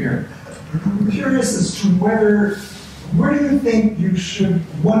 Dr. Krieger. I'm curious as to where do you think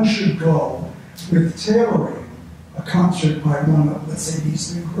one should go with tailoring a concert by one of, let's say,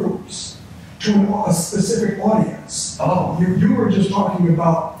 these three groups to a specific audience? Oh. You were just talking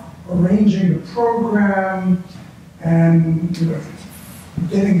about arranging the program and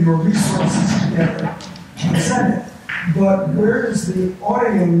getting your resources together to send it. But where does the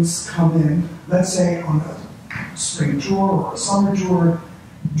audience come in, let's say on a spring tour or a summer tour?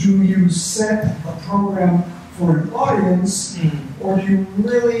 Do you set a program for an audience, or do you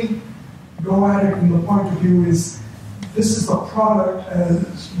really go at it from the point of view is, this is the product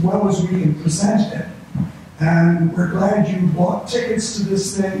as well as we can present it, and we're glad you bought tickets to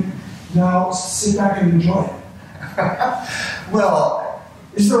this thing, now sit back and enjoy it? Well,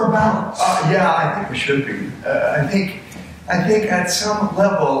 is there a balance? Yeah, I think there should be. I think at some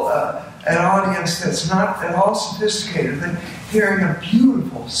level, an audience that's not at all sophisticated, but hearing a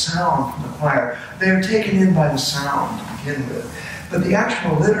beautiful sound from the choir, they're taken in by the sound to begin with. But the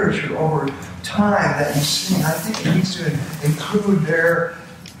actual literature over time that you sing, I think it needs to include their,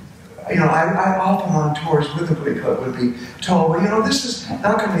 I often on tours with the Glee Club would be told, well, this is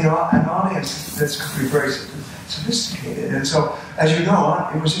not going to be an audience that's going to be very sophisticated. And so, as you know,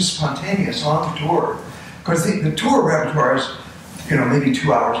 it was just spontaneous on the tour. Because the tour repertoire is, maybe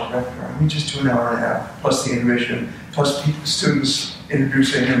 2 hours of repertoire. We just do an hour and a half, plus the intermission, plus students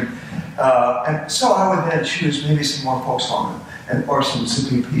introducing him. And so I would then choose maybe some more folk song or some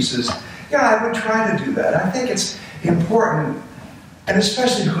zippy pieces. Yeah, I would try to do that. I think it's important, and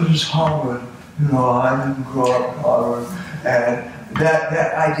especially because it's Hollywood. I didn't grow up in Hollywood. And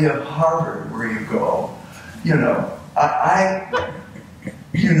that idea of Harvard, where you go, you know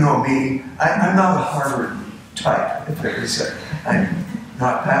me, I'm not a Harvard type, if there is a, I'm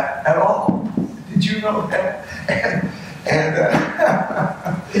not that at all. Did you know that?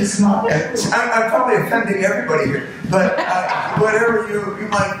 It's not true. I'm probably offending everybody here, but whatever you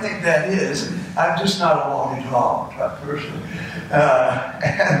might think that is, I'm just not a long dog person.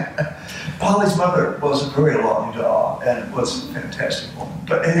 And Polly's mother was a very long dog, and was a fantastic woman.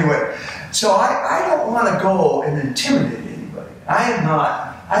 But anyway, so I don't want to go and intimidate anybody.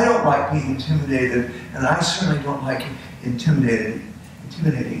 I don't like being intimidated, and I certainly don't like intimidating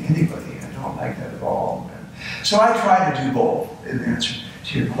anybody. I don't like that at all. So I try to do both in answer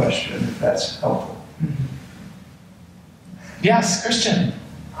to your question, if that's helpful. Yes, Christian.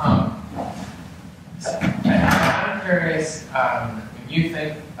 I'm curious, when you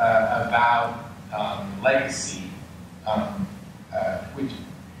think about legacy, which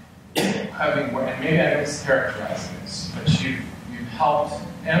having, and maybe I mischaracterize this, but you've helped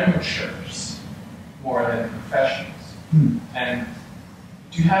amateurs more than professionals. And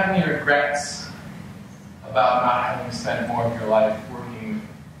do you have any regrets about not having spent more of your life working with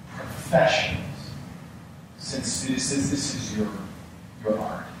professionals, since this is your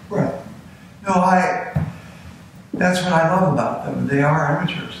art? Right. No, that's what I love about them. They are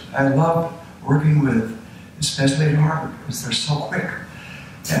amateurs. I love working with, especially at Harvard, because they're so quick.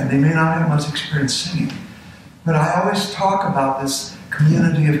 And they may not have much experience singing. But I always talk about this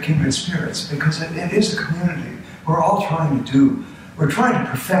community of kindred spirits, because it is a community. We're all trying to we're trying to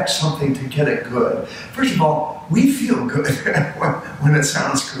perfect something to get it good. First of all, we feel good when it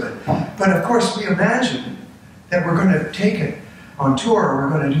sounds good. But of course, we imagine that we're going to take it on tour, we're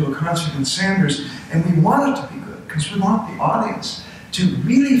going to do a concert in Sanders, and we want it to be good, because we want the audience to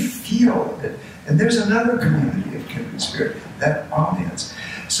really feel it. And there's another community of kindred spirit, that audience.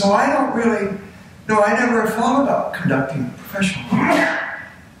 So I don't really, I never thought about conducting professional concert.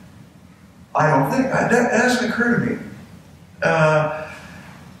 I don't think, that hasn't occurred to me.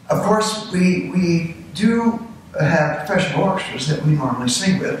 Of course, we do have professional orchestras that we normally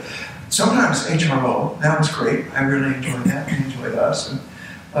sing with. Sometimes HRO, that was great. I really enjoyed that. They enjoyed us.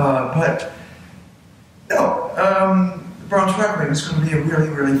 But no, Brahms Requiem is going to be a really,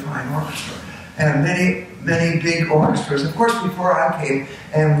 really fine orchestra. And many, many big orchestras. Of course, before I came,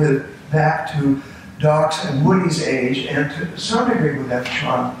 and back to Doc's and Woody's age, and to some degree with that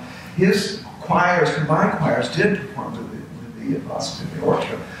Sean, his choirs, combined choirs, did perform with the Boston Symphony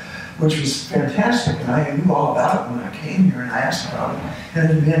Orchestra, which was fantastic, and I knew all about it when I came here and I asked about it. And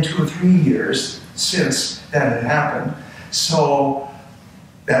it had been 2 or 3 years since that had happened, so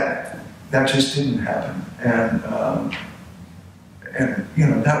that just didn't happen. And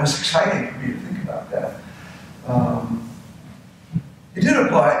that was exciting for me to think about that. It did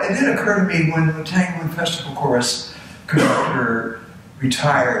occur to me when the Tanglewood Festival Chorus conductor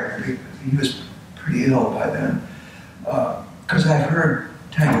retired. He was pretty ill by then, because I've heard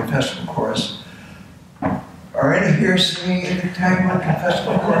Tanglewood Festival Chorus. Are any here singing in the Tanglewood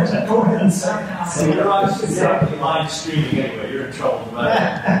Festival Chorus? Go ahead and sing. So you're on live streaming anyway. You're in trouble, right?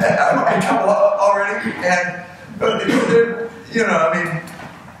 I'm in trouble already, and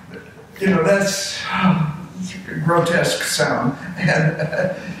that's a grotesque sound, and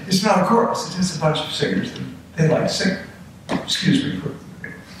it's not a chorus. It's just a bunch of singers that they like to sing. Excuse me for.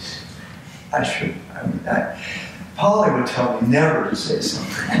 Polly would tell me never to say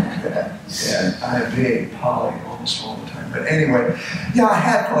something like that, and I obeyed Polly almost all the time. But anyway, yeah, I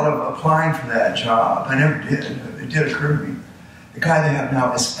had thought of applying for that job. I never did. It did occur to me. The guy they have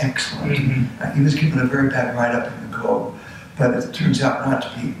now is excellent. He was given a very bad write-up in the Globe, but it turns out not to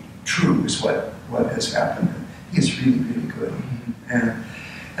be true, is what has happened. He's really, really good. And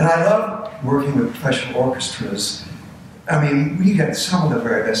I love working with professional orchestras. I mean, we get some of the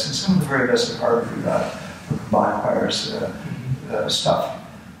very best, and some of the very best at Harvard for combined choirs stuff.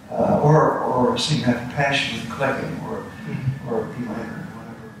 Or singing that Compassion and Clegg, or B minor, or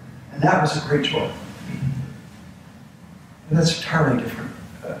whatever. And that was a great joy. And that's entirely different.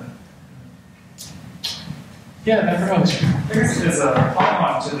 Yeah, that promotes. As a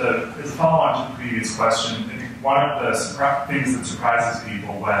follow-on to the previous question, I think one of the things that surprises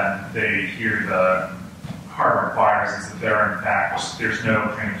people when they hear the Harvard choirs is that there's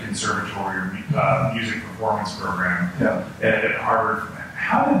no kind of conservatory or music performance program at Harvard.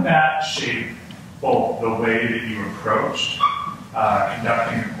 How did that shape both the way that you approached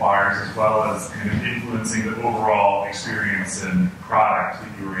conducting the choirs, as well as kind of influencing the overall experience and product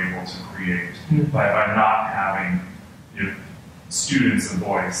that you were able to create by not having students a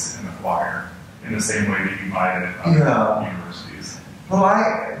voice in the choir in the same way that you might at other universities? Well,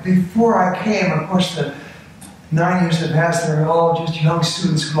 before I came, of course, the 9 years that passed, they were all just young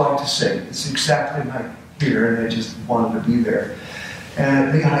students who like to sing. It's exactly like here, and they just wanted to be there. And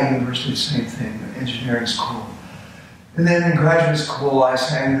at Lehigh University, same thing, the engineering school. And then in graduate school, I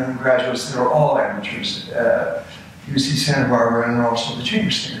sang in graduates that are all amateurs, UC Santa Barbara and also the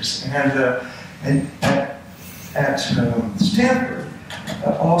chamber singers. And at Stanford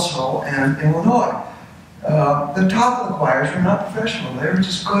also, and Illinois. The top of the choirs were not professional, they were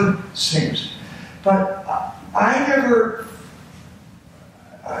just good singers. But I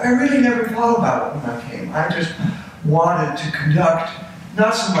really never thought about it when I came. I just wanted to conduct,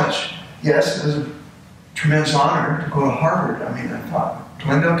 not so much, yes, it was a tremendous honor to go to Harvard. I mean, I thought,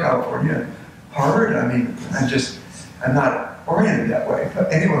 Glendale, California, Harvard, I mean, I'm not oriented that way.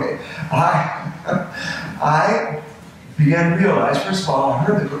 But anyway, I began to realize, first of all, I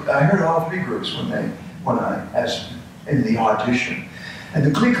heard all three groups as in the audition. And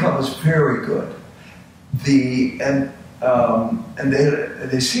the Glee Club was very good. And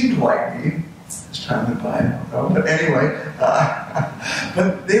they seemed to like me. As time went by, I don't know. But anyway,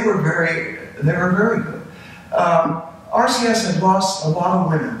 but they were very good. RCS had lost a lot of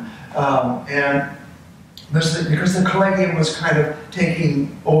women, and because the Collegium was kind of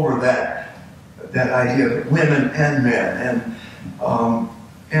taking over that idea of women and men,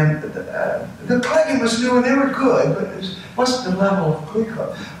 and the Collegium was new and they were good, but it wasn't the level of the Glee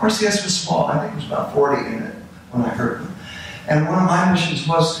Club. RCS was small. I think it was about 40 in it when I heard them. And one of my missions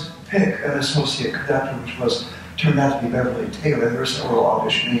was to pick an associate conductor, which turned out to be Beverly Taylor. There were several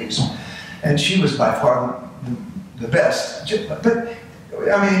auditionees, and she was by far the best. But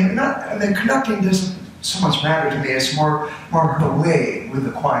I mean, conducting doesn't so much matter to me. It's more her way with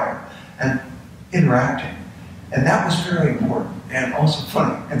the choir and interacting, and that was very important, and also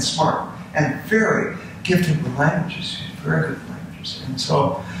funny and smart and very gifted with languages, very good with languages. And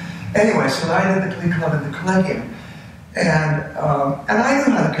so, anyway, so I did the Glee Club in the Collegium. And I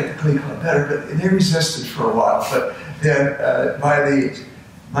knew how to get the Glee Club better, but they resisted for a while. But then by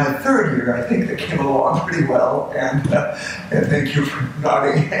my third year, I think they came along pretty well. And thank you for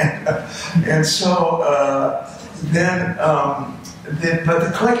nodding. And so but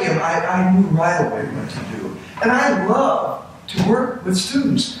the Collegium, I knew right away what to do. And I love to work with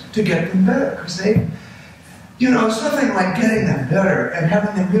students to get them better, because it's nothing like getting them better and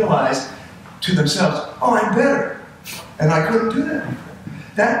having them realize to themselves, oh, I'm better. And I couldn't do that before.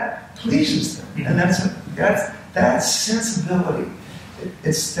 That pleases them, and that's that sensibility.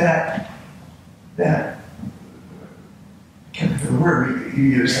 It's that I can't think of the word you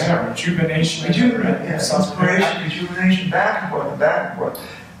use. Yeah, rejuvenation. Inspiration, rejuvenation, back and forth,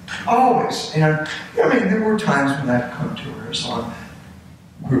 always. And I mean, there were times when I'd come to rehearsal and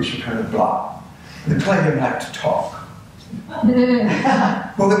groups were kind of blah. The Collegium liked to talk.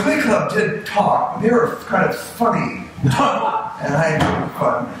 Well, the Glee Club did talk, but they were kind of funny. And I had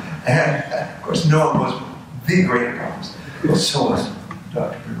fun. And of course, Noah was the great accompanist. Well, so was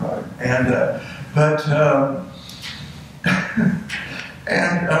Dr. Bernard.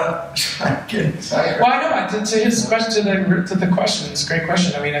 I'm getting excited. Well, I know. To his question, to the question, it's a great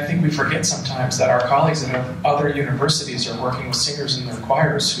question. I mean, I think we forget sometimes that our colleagues at other universities are working with singers in their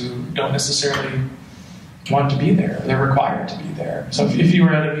choirs who don't necessarily want to be there. They're required to be there. So if you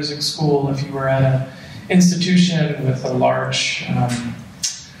were at a music school, if you were at an institution with a large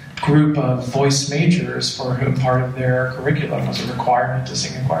group of voice majors for whom part of their curriculum was a requirement to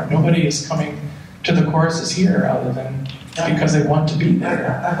sing in choir, nobody is coming to the choruses here other than because they want to be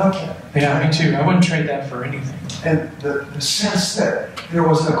there. I love that. Yeah, me too. I wouldn't trade that for anything. And the sense that there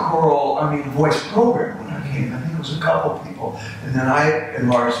was a choral, voice program when I came. I think it was a couple of people. And then I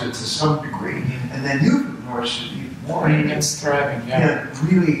enlarged it to some degree. And then you enlarged it even more. It's thriving, yeah.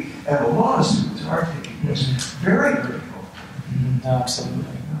 And really, and a lot of students are taking this. Very critical.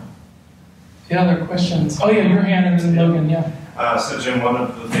 Absolutely. The other questions? Oh yeah, your hand and then Logan, yeah. So Jim, one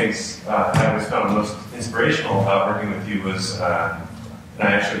of the things I always found most inspirational about working with you was, and I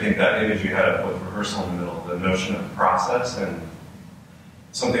actually think that image you had up with rehearsal in the middle, the notion of the process, and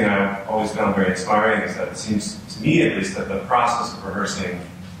something I've always found very inspiring is that it seems, to me at least, that the process of rehearsing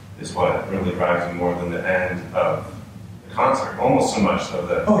is what really drives you more than the end of the concert, almost so much so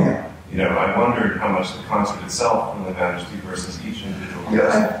that, I wondered how much the concert itself really matters to you versus each individual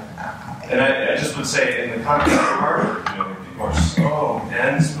person. And I just would say, in the context of Harvard, people are so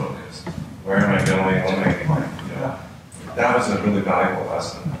ends-focused. Where am I going? What am I going? That was a really valuable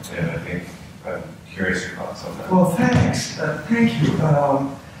lesson, and I think I'm curious your thoughts on that. Well, thanks. Thank you.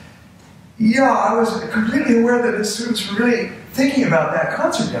 I was completely aware that the students were really thinking about that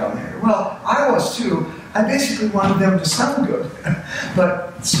concert down there. Well, I was too. I basically wanted them to sound good.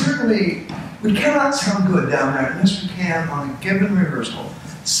 But certainly, we cannot sound good down there unless we can, on a given rehearsal,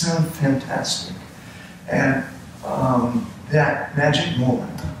 sound fantastic. And that magic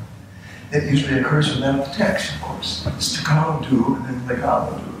moment. it usually occurs without the text, of course. Staccato do, and then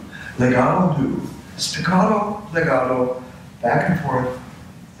legato do. Legato do, staccato, legato, back and forth.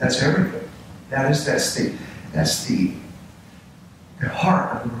 That's everything. That's the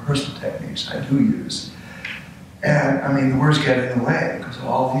heart of the rehearsal techniques I do use. And I mean, the words get in the way because of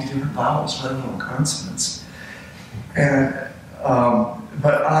all these different vowels, let alone consonants. And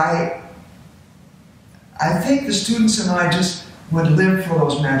but I think the students and I just would live for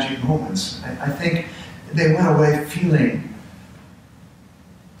those magic moments. I think they went away feeling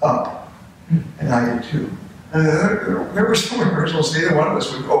up, and I did too. And there were some rehearsals, neither one of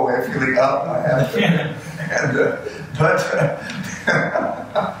us would go away feeling up. I have to.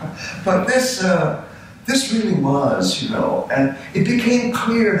 But this really was, and it became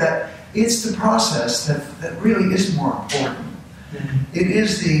clear that it's the process that really is more important. It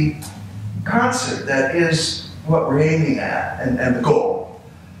is the concert that is what we're aiming at and the goal.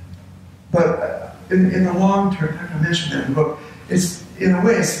 But in the long term, I mentioned that in the book, it's, in a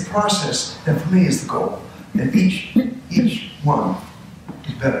way, it's the process that for me is the goal. And each one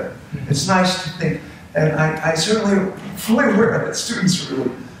is better. It's nice to think, and I certainly fully aware that students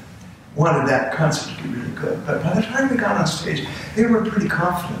really wanted that concert to be really good. But by the time we got on stage, they were pretty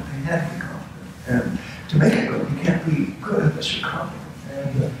confident. They had to be confident. And to make it good, you can't be good unless you're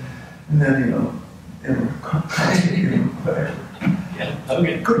confident. And then, whatever. Yeah,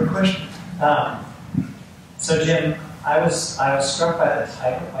 okay. Good question. So Jim, I was struck by the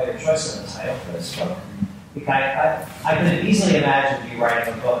title, by your choice of the title for this book. Because I could easily imagine you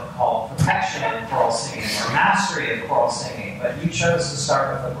writing a book called Perfection in Choral Singing or Mastery of Choral Singing, but you chose to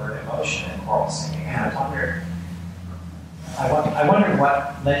start with the word emotion in choral singing. And I wondered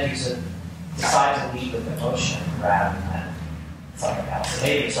what led you to decide to lead with emotion rather than something else.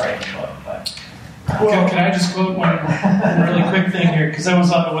 Maybe it's writing a book, but. Can I just quote one really quick thing here? Because that was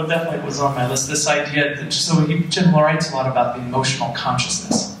what definitely was on my list. This idea that Jim writes a lot about the emotional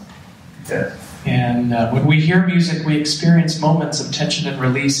consciousness. Yeah. And when we hear music, we experience moments of tension and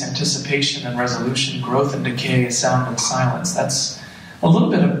release, anticipation and resolution, growth and decay, sound and silence. That's a little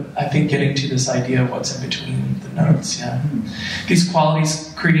bit of, I think, getting to this idea of what's in between the notes. Yeah. These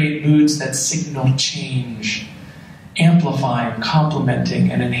qualities create moods that signal change, amplifying, complementing,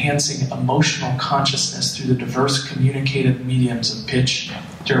 and enhancing emotional consciousness through the diverse communicative mediums of pitch,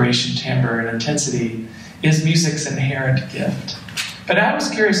 duration, timbre, and intensity is music's inherent gift. But I was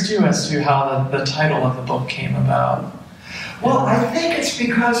curious, too, as to how the title of the book came about. Well, I think it's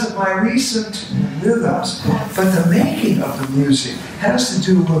because of my recent rhythms, but the making of the music has to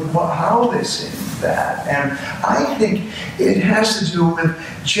do with how they sing that. And I think it has to do with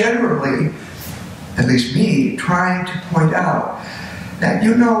generally, at least me, trying to point out that,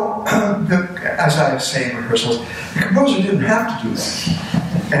 as I was saying in rehearsals, the composer didn't have to do that.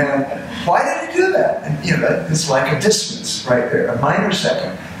 And why did he do that? And, it's like a dissonance right there, a minor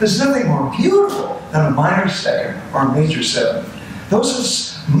second. There's nothing more beautiful than a minor second or a major seventh. Those are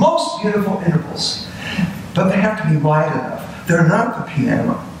most beautiful intervals, but they have to be wide enough. They're not the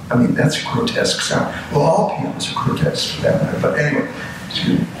piano. I mean, that's a grotesque sound. Well, all pianos are grotesque for that matter. But anyway,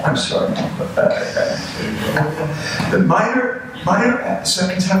 I'm sorry. The minor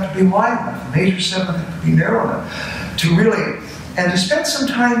seconds have to be wide enough. The major seventh have to be narrow enough to really. And to spend some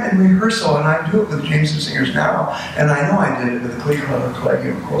time in rehearsal, and I do it with Jameson singers now, and I know I did it with the Glee Club or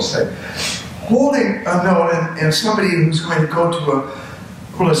Collegium, of course, holding a note and somebody who's going to go to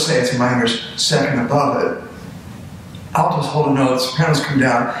let's say it's a minor second above it, I'll just hold a note, sopranos come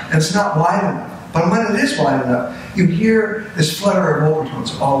down, and it's not wide enough. But when it is wide enough, you hear this flutter of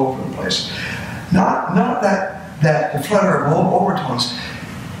overtones all over the place. Not that the flutter of overtones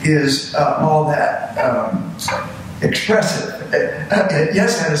is all that expressive.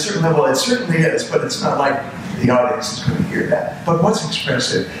 Yes, at a certain level, it certainly is, but it's not like the audience is going to hear that. But what's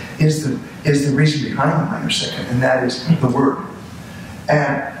expressive is the reason behind the minor second, and that is the word.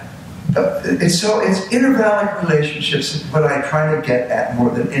 And it's intervallic relationships is what I try to get at more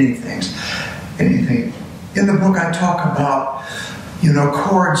than anything. In the book, I talk about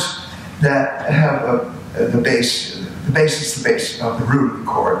chords that have the bass. The bass is the bass of the root of the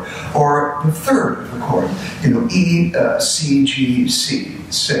chord, or the third of the chord. E, C, G, C,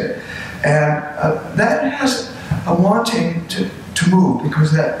 say, and that has a wanting to move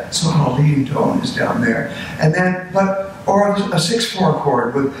because that so-called leading tone is down there, and then or a 6/4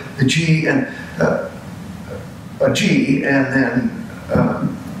 chord with the G and a G and then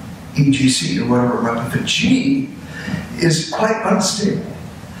E, G, C or whatever. But the G is quite unstable,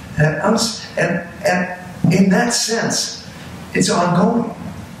 and in that sense, it's ongoing.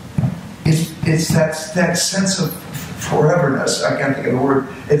 It's that sense of foreverness. I can't think of the word.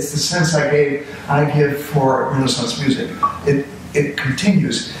 It's the sense I give for Renaissance music. It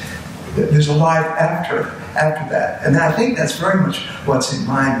continues. There's a life after that, and I think that's very much what's in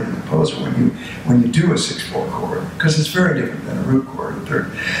mind with the composer when you do a 6/4 chord, because it's very different than a root chord, a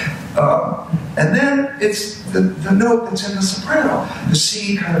third. And then it's the note that's in the soprano. The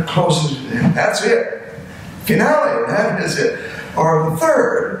C kind of closes. That's it. Finale. That is it. Or the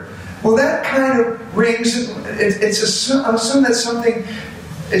third. Well, that kind of rings. It's assume that something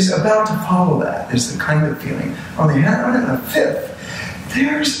is about to follow that. Is the kind of feeling. On the other hand, on the fifth,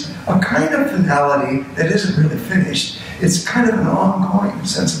 there's a kind of finality that isn't really finished. It's kind of an ongoing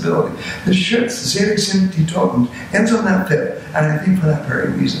sensibility. The Schütz, Selig sind die Toten, ends on that fifth, and I think for that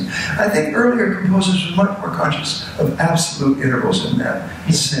very reason. I think earlier composers were much more conscious of absolute intervals in that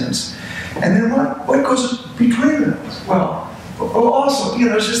sense. And then what goes between them? Well, also,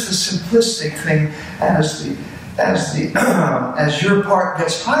 it's just the simplistic thing as your part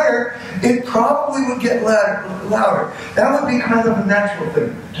gets higher, it probably would get louder. That would be kind of a natural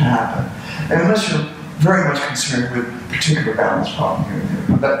thing to happen, unless you're very much concerned with particular balance problem here and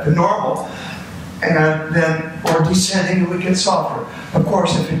there. But the normal, and then or descending, it would get softer. Of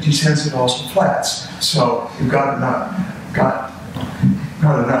course, if it descends, it also flats. So you've got to not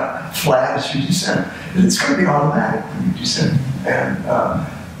flat as you descend. It's going to be automatic when you descend, and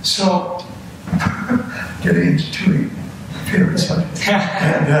so. Getting into tuning favorite subjects.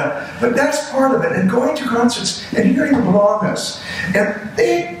 But that's part of it. And going to concerts and hearing the belongness. And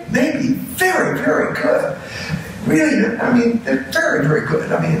they may be very, very good. Really, I mean, they're very, very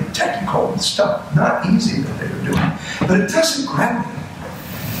good. I mean, technical stuff, not easy that they were doing. But it doesn't grab me.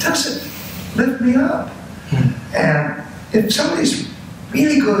 It doesn't lift me up. And if somebody's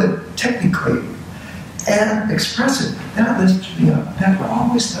really good technically and expressive, that lifts me up. That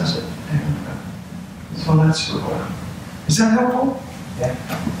always does it. So that's is that helpful? Yeah.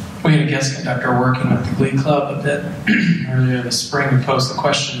 We had a guest conductor working with the Glee Club a bit earlier this spring who posed the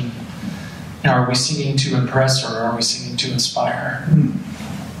question, are we singing to impress or are we singing to inspire? And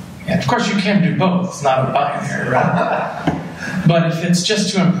of course you can do both. It's not a binary, right? But if it's just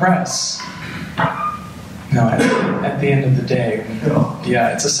to impress, at the end of the day,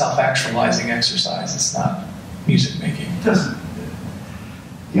 yeah, it's a self-actualizing exercise. It's not music making. It doesn't.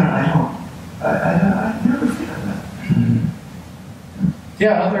 I never think of that.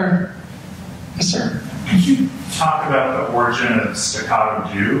 Yeah, yes, sir. Could you talk about the origin of staccato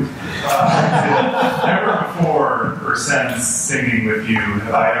do? Never before or since singing with you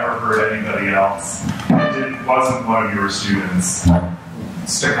have I ever heard anybody else. It wasn't one of your students.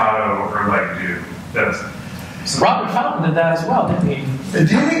 Staccato or like do. Robert Fountain did that as well, didn't he? Did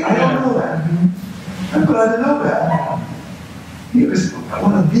he? I don't know that. I'm glad to know that. He was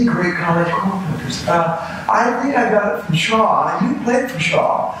one of the great college choirmakers. I think I got it from Shaw. You played for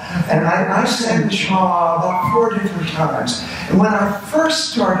Shaw. And I sang the Shaw about 4 different times. And when I first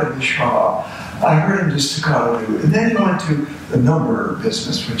started the Shaw, I heard him do staccato do. And then he went to the number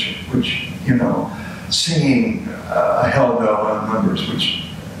business, which singing a hell no on numbers, which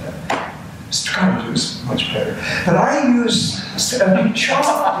staccato do is much better. But I used,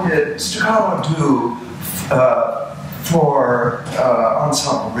 Shaw did staccato do for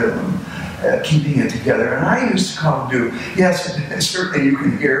ensemble rhythm, keeping it together. And I used to call do, yes, certainly you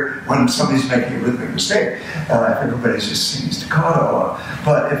can hear when somebody's making a rhythmic mistake, if everybody's just singing staccato.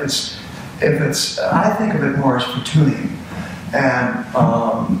 But if it's, I think of it more as for tuning. And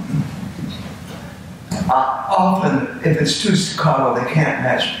often, if it's too staccato, they can't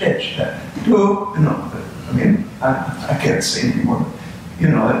match pitch. I can't say anymore.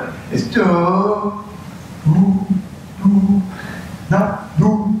 It's do, not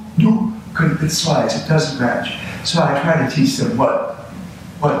do. It slides. It doesn't match. So I try to teach them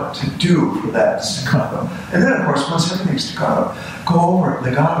what to do for that staccato. And then, of course, once everything's staccato, go over it,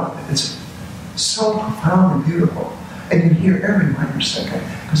 legato. It's so profoundly beautiful, and you hear every minor second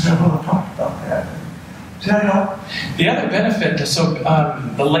because I want to talk about that. Does that help? The other benefit,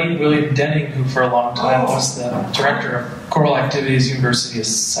 the late William Denning, who for a long time was the director of choral activities, University of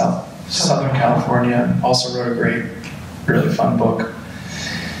Southern California, also wrote a great, really fun book.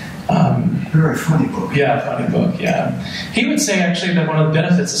 Very funny book. Yeah, funny book, yeah. He would say, actually, that one of the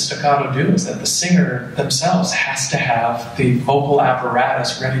benefits of staccato do is that the singer themselves has to have the vocal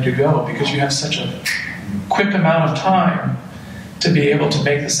apparatus ready to go because you have such a quick amount of time to be able to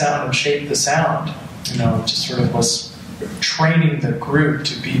make the sound and shape the sound. Just sort of was training the group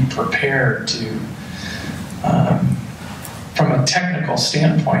to be prepared to, from a technical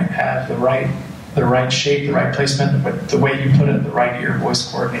standpoint, have the right shape, the right placement, but the way you put it, the right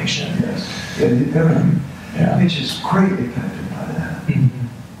ear-voice coordination. Yes. which is greatly affected by that.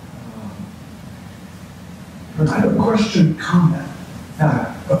 I have a question, comment.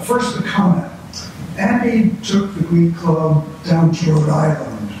 But first, a comment. Andy took the Glee Club down to Rhode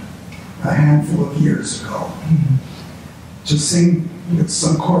Island a handful of years ago to sing with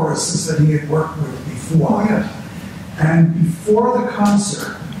some choruses that he had worked with before. And before the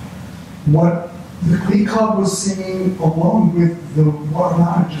concert, what the Glee Club was singing along with the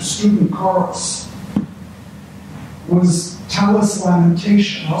Watermanager student chorus was Tallis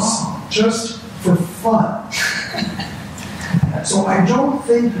Lamentations, just for fun. So I don't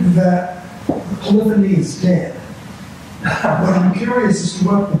think that polyphony is dead. But I'm curious as to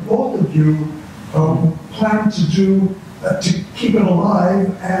what the both of you plan to do to keep it alive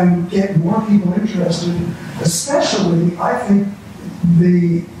and get more people interested. Especially, I think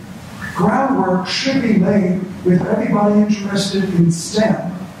the groundwork should be laid with everybody interested in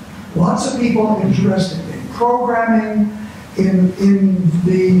STEM. Lots of people interested in programming, in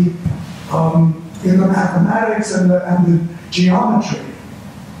the mathematics and the geometry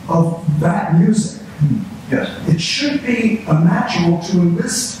of that music. Yes. It should be a natural to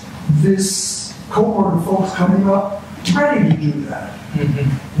enlist this cohort of folks coming up ready to do that.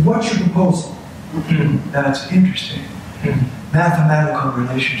 What's your proposal? That's interesting. Mathematical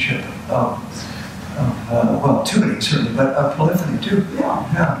relationship of well, tuning certainly, but of polyphony too.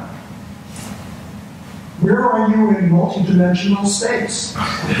 Yeah. Where are you in multidimensional space?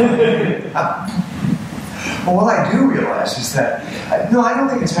 Well, what I do realize is that, no, I don't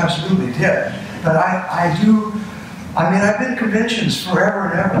think it's absolutely dead, but I do, I mean, I've been at conventions forever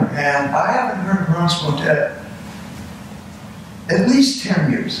and ever, and I haven't heard of Bronx Motet at least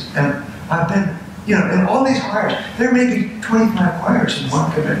 10 years, and I've been, you know, in all these choirs, there may be 25 choirs in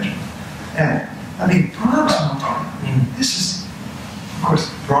one convention, and, I mean, Brahms Motet, this is, of course,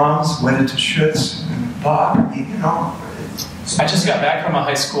 Brahms went into Schütz and Bach, you know. I just got back from a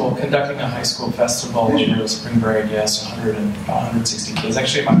high school, conducting a high school festival over the spring break, yes, 160 kids,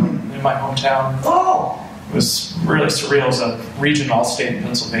 actually in my hometown. Oh! It was really surreal. It was a region all-state in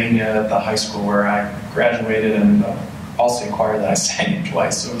Pennsylvania at the high school where I graduated, and all-state choir that I sang in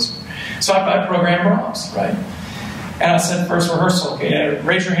twice. So I programmed Brahms, right? And I said, first rehearsal, okay,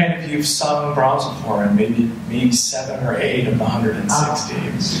 raise your hand if you've sung Brahms before, and maybe 7 or 8 of the 160.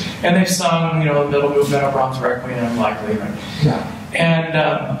 And they've sung, you know, the middle movement of Brahms' Requiem, likely, right? Yeah. And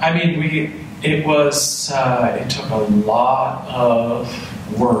I mean, it took a lot of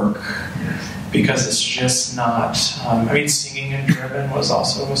work because it's just not. I mean, singing in German was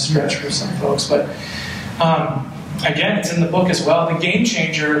also a stretch for some folks, but again, it's in the book as well. The game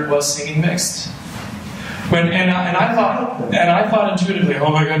changer was singing mixed. And I thought intuitively, oh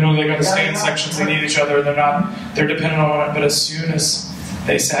my God, no, they got to stay in sections, they need each other, they're dependent on one another. But as soon as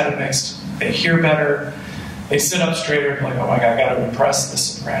they sat and mixed, they hear better, they sit up straighter, like, oh my God, I got to impress the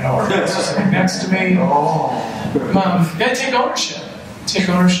soprano or the sitting next to me. Yeah, take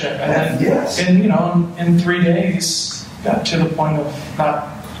ownership, and then, you know, in 3 days, got to the point of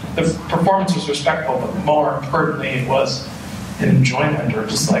the performance was respectful, but more importantly, it was an enjoyment or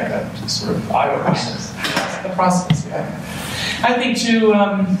just like a sort of eye-opener. The process, yeah. I think too,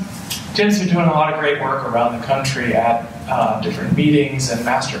 Jim's been doing a lot of great work around the country at different meetings and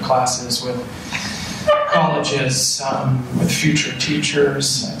master classes with colleges, with future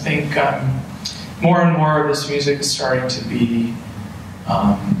teachers. I think more and more of this music is starting to be,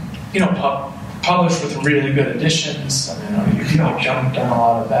 you know, published with really good editions. I mean, you've done a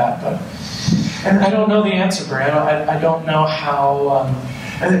lot of that, but and I don't know the answer, Brad. I don't know how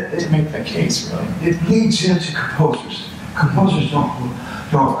to make the case, really. It leads into composers. Composers don't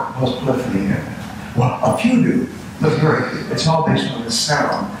compose polyphony. Well, a few do, but it's all based on the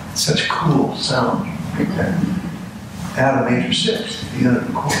sound. It's such cool sound. Add a major sixth, the end of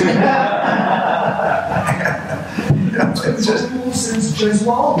the chord. It's just cool since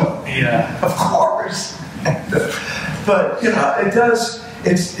Gesualdo. Yeah. Of course. But, you know, it does,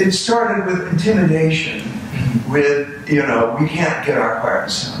 it started with intimidation, with, you know, we can't get our choir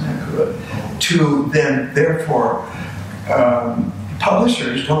to sound that good, to then, therefore,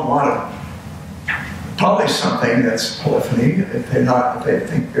 publishers don't want to publish something that's polyphony if they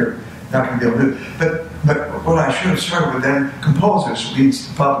think they're not going to be able to do it. But what I should have started with then, composers leads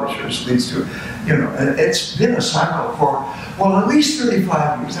to publishers, leads to, you know, and it's been a cycle for, well, at least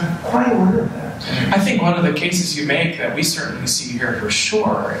 35 years. I'm quite aware of that. I think one of the cases you make that we certainly see here for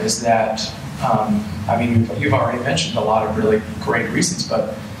sure is that, I mean, you've already mentioned a lot of really great reasons,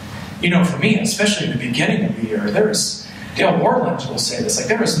 but, you know, for me, especially in the beginning of the year, Dale Warland will say this, like,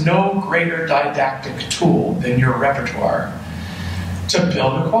 there is no greater didactic tool than your repertoire to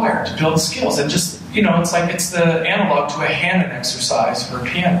build a choir, to build skills, and just it's the analog to a Hanon exercise for a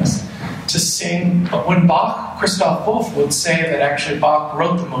pianist to sing. But when Christoph Wolff would say that actually Bach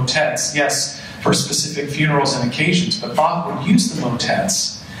wrote the motets, yes, for specific funerals and occasions, but Bach would use the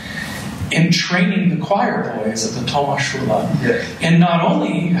motets in training the choir boys of the Thomasschule in not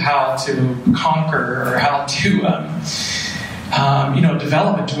only how to conquer or how to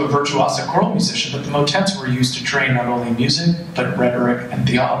develop into a virtuosic choral musician, but the motets were used to train not only music, but rhetoric and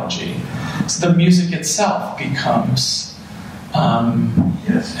theology. So the music itself becomes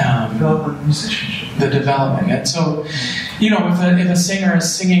development musicianship. The development. And so, if a singer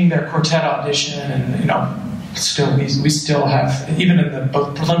is singing their quartet audition, and we still have, even in the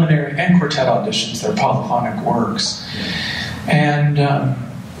both preliminary and quartet auditions, they're polyphonic works. And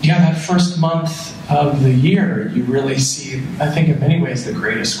that first month of the year, you really see, I think in many ways, the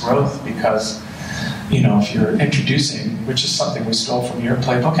greatest growth, because if you're introducing, which is something we stole from your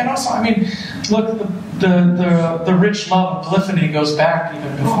playbook, and also, look, the rich love of polyphony goes back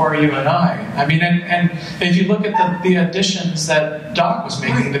even before you and I. And if you look at the additions that Doc was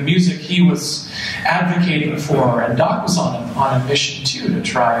making, the music he was advocating for, and Doc was on a mission too to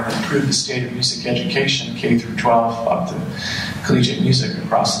try and improve the state of music education, K through 12, up to collegiate music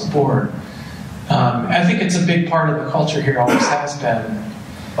across the board. I think it's a big part of the culture here, always has been.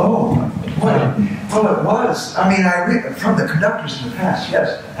 Well, it was. I read from the conductors in the past,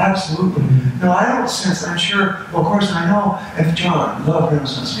 yes, absolutely. No, I don't sense, I'm sure, of course, I know F. John loved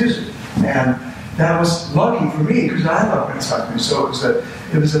Renaissance music, and that was lucky for me, because I love Renaissance music, so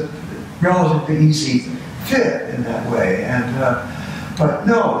it was a relatively easy fit in that way. And but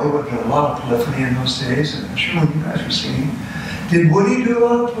no, there was a lot of polyphony in those days, and I'm sure you guys were singing. Did Woody do a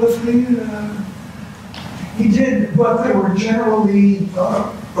lot of polyphony? He did, but they were generally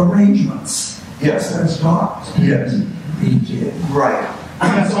arrangements. Yes. As not. Yes. He did. Right.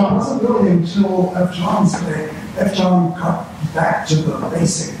 And so it wasn't really until F. John's day, F. John got back to the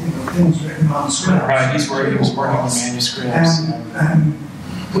basic, things written on scripts. Right, he was working on manuscripts. And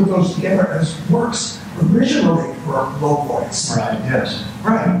put those together as works originally for low voice. Right, yes.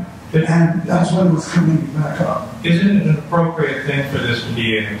 Right. And that's when it was coming back up. Isn't it an appropriate thing for this to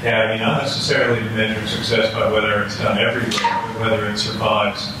be an academy, not necessarily to measure success by whether it's done everywhere, but whether it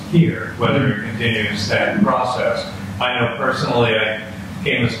survives here, whether it continues that process? I know personally, I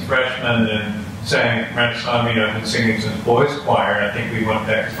came as a freshman and sang Renaissance. I've been singing since boys' choir, and I think we went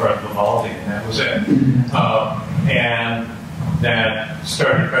back as far as Vivaldi, and that was it. And then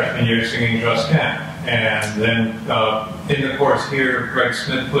started freshman year singing Josquin. And then in the course here, Greg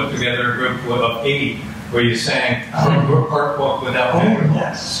Smith put together a group of 8 where you sang your part book without measure.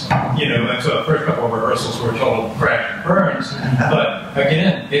 Yes. And so the first couple of rehearsals were total crash and burns. But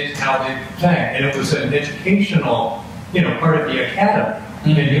again, it's how they sang. And it was an educational, part of the academy.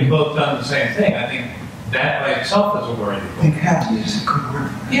 And you've both done the same thing. I think that by itself is a worthy thing. Academy is a good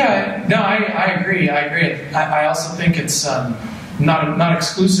word. Yeah, no, I agree. I also think it's not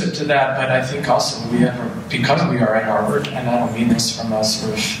exclusive to that, but I think also because we are at Harvard, and I don't mean this from a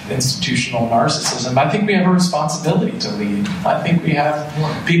sort of institutional narcissism, I think we have a responsibility to lead. I think we have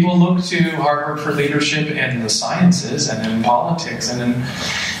people look to Harvard for leadership in the sciences and in politics and in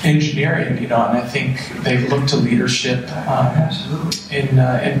engineering, and I think they've looked to leadership in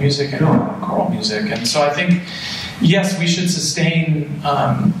music and choral music. And so I think, yes, we should sustain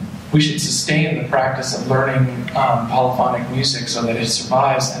the practice of learning polyphonic music so that it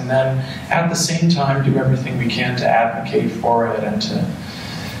survives, and then at the same time do everything we can to advocate for it and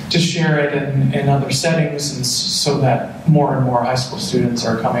to share it in other settings, and so that more and more high school students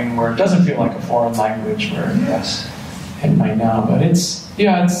are coming where it doesn't feel like a foreign language, where it might now, but it's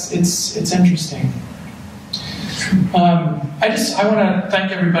interesting. I want to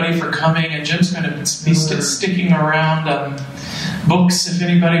thank everybody for coming, and Jim's going to be sticking around. Books, if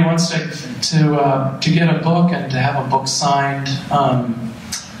anybody wants to get a book and to have a book signed.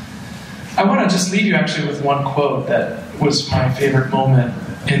 I want to just leave you actually with one quote that was my favorite moment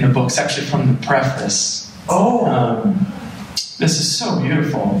in the book. It's actually from the preface. This is so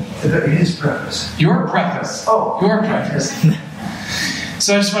beautiful. His preface. Your preface. Your preface.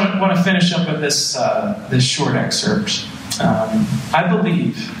 So I just want to finish up with this short excerpt. I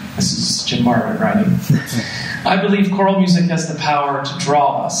believe, this is Jim Marvin writing, I believe choral music has the power to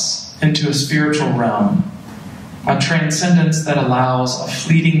draw us into a spiritual realm, a transcendence that allows a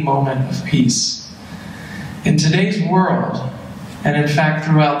fleeting moment of peace. In today's world, and in fact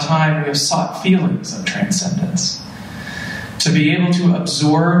throughout time, we have sought feelings of transcendence. To be able to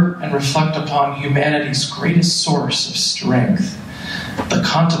absorb and reflect upon humanity's greatest source of strength, the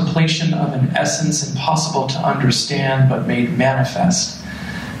contemplation of an essence impossible to understand but made manifest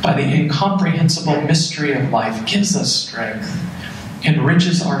by the incomprehensible mystery of life, gives us strength,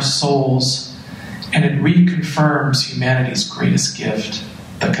 enriches our souls, and it reconfirms humanity's greatest gift,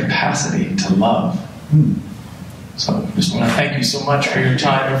 the capacity to love. So I just want to thank you so much for your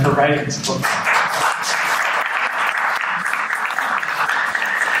time and for writing this book.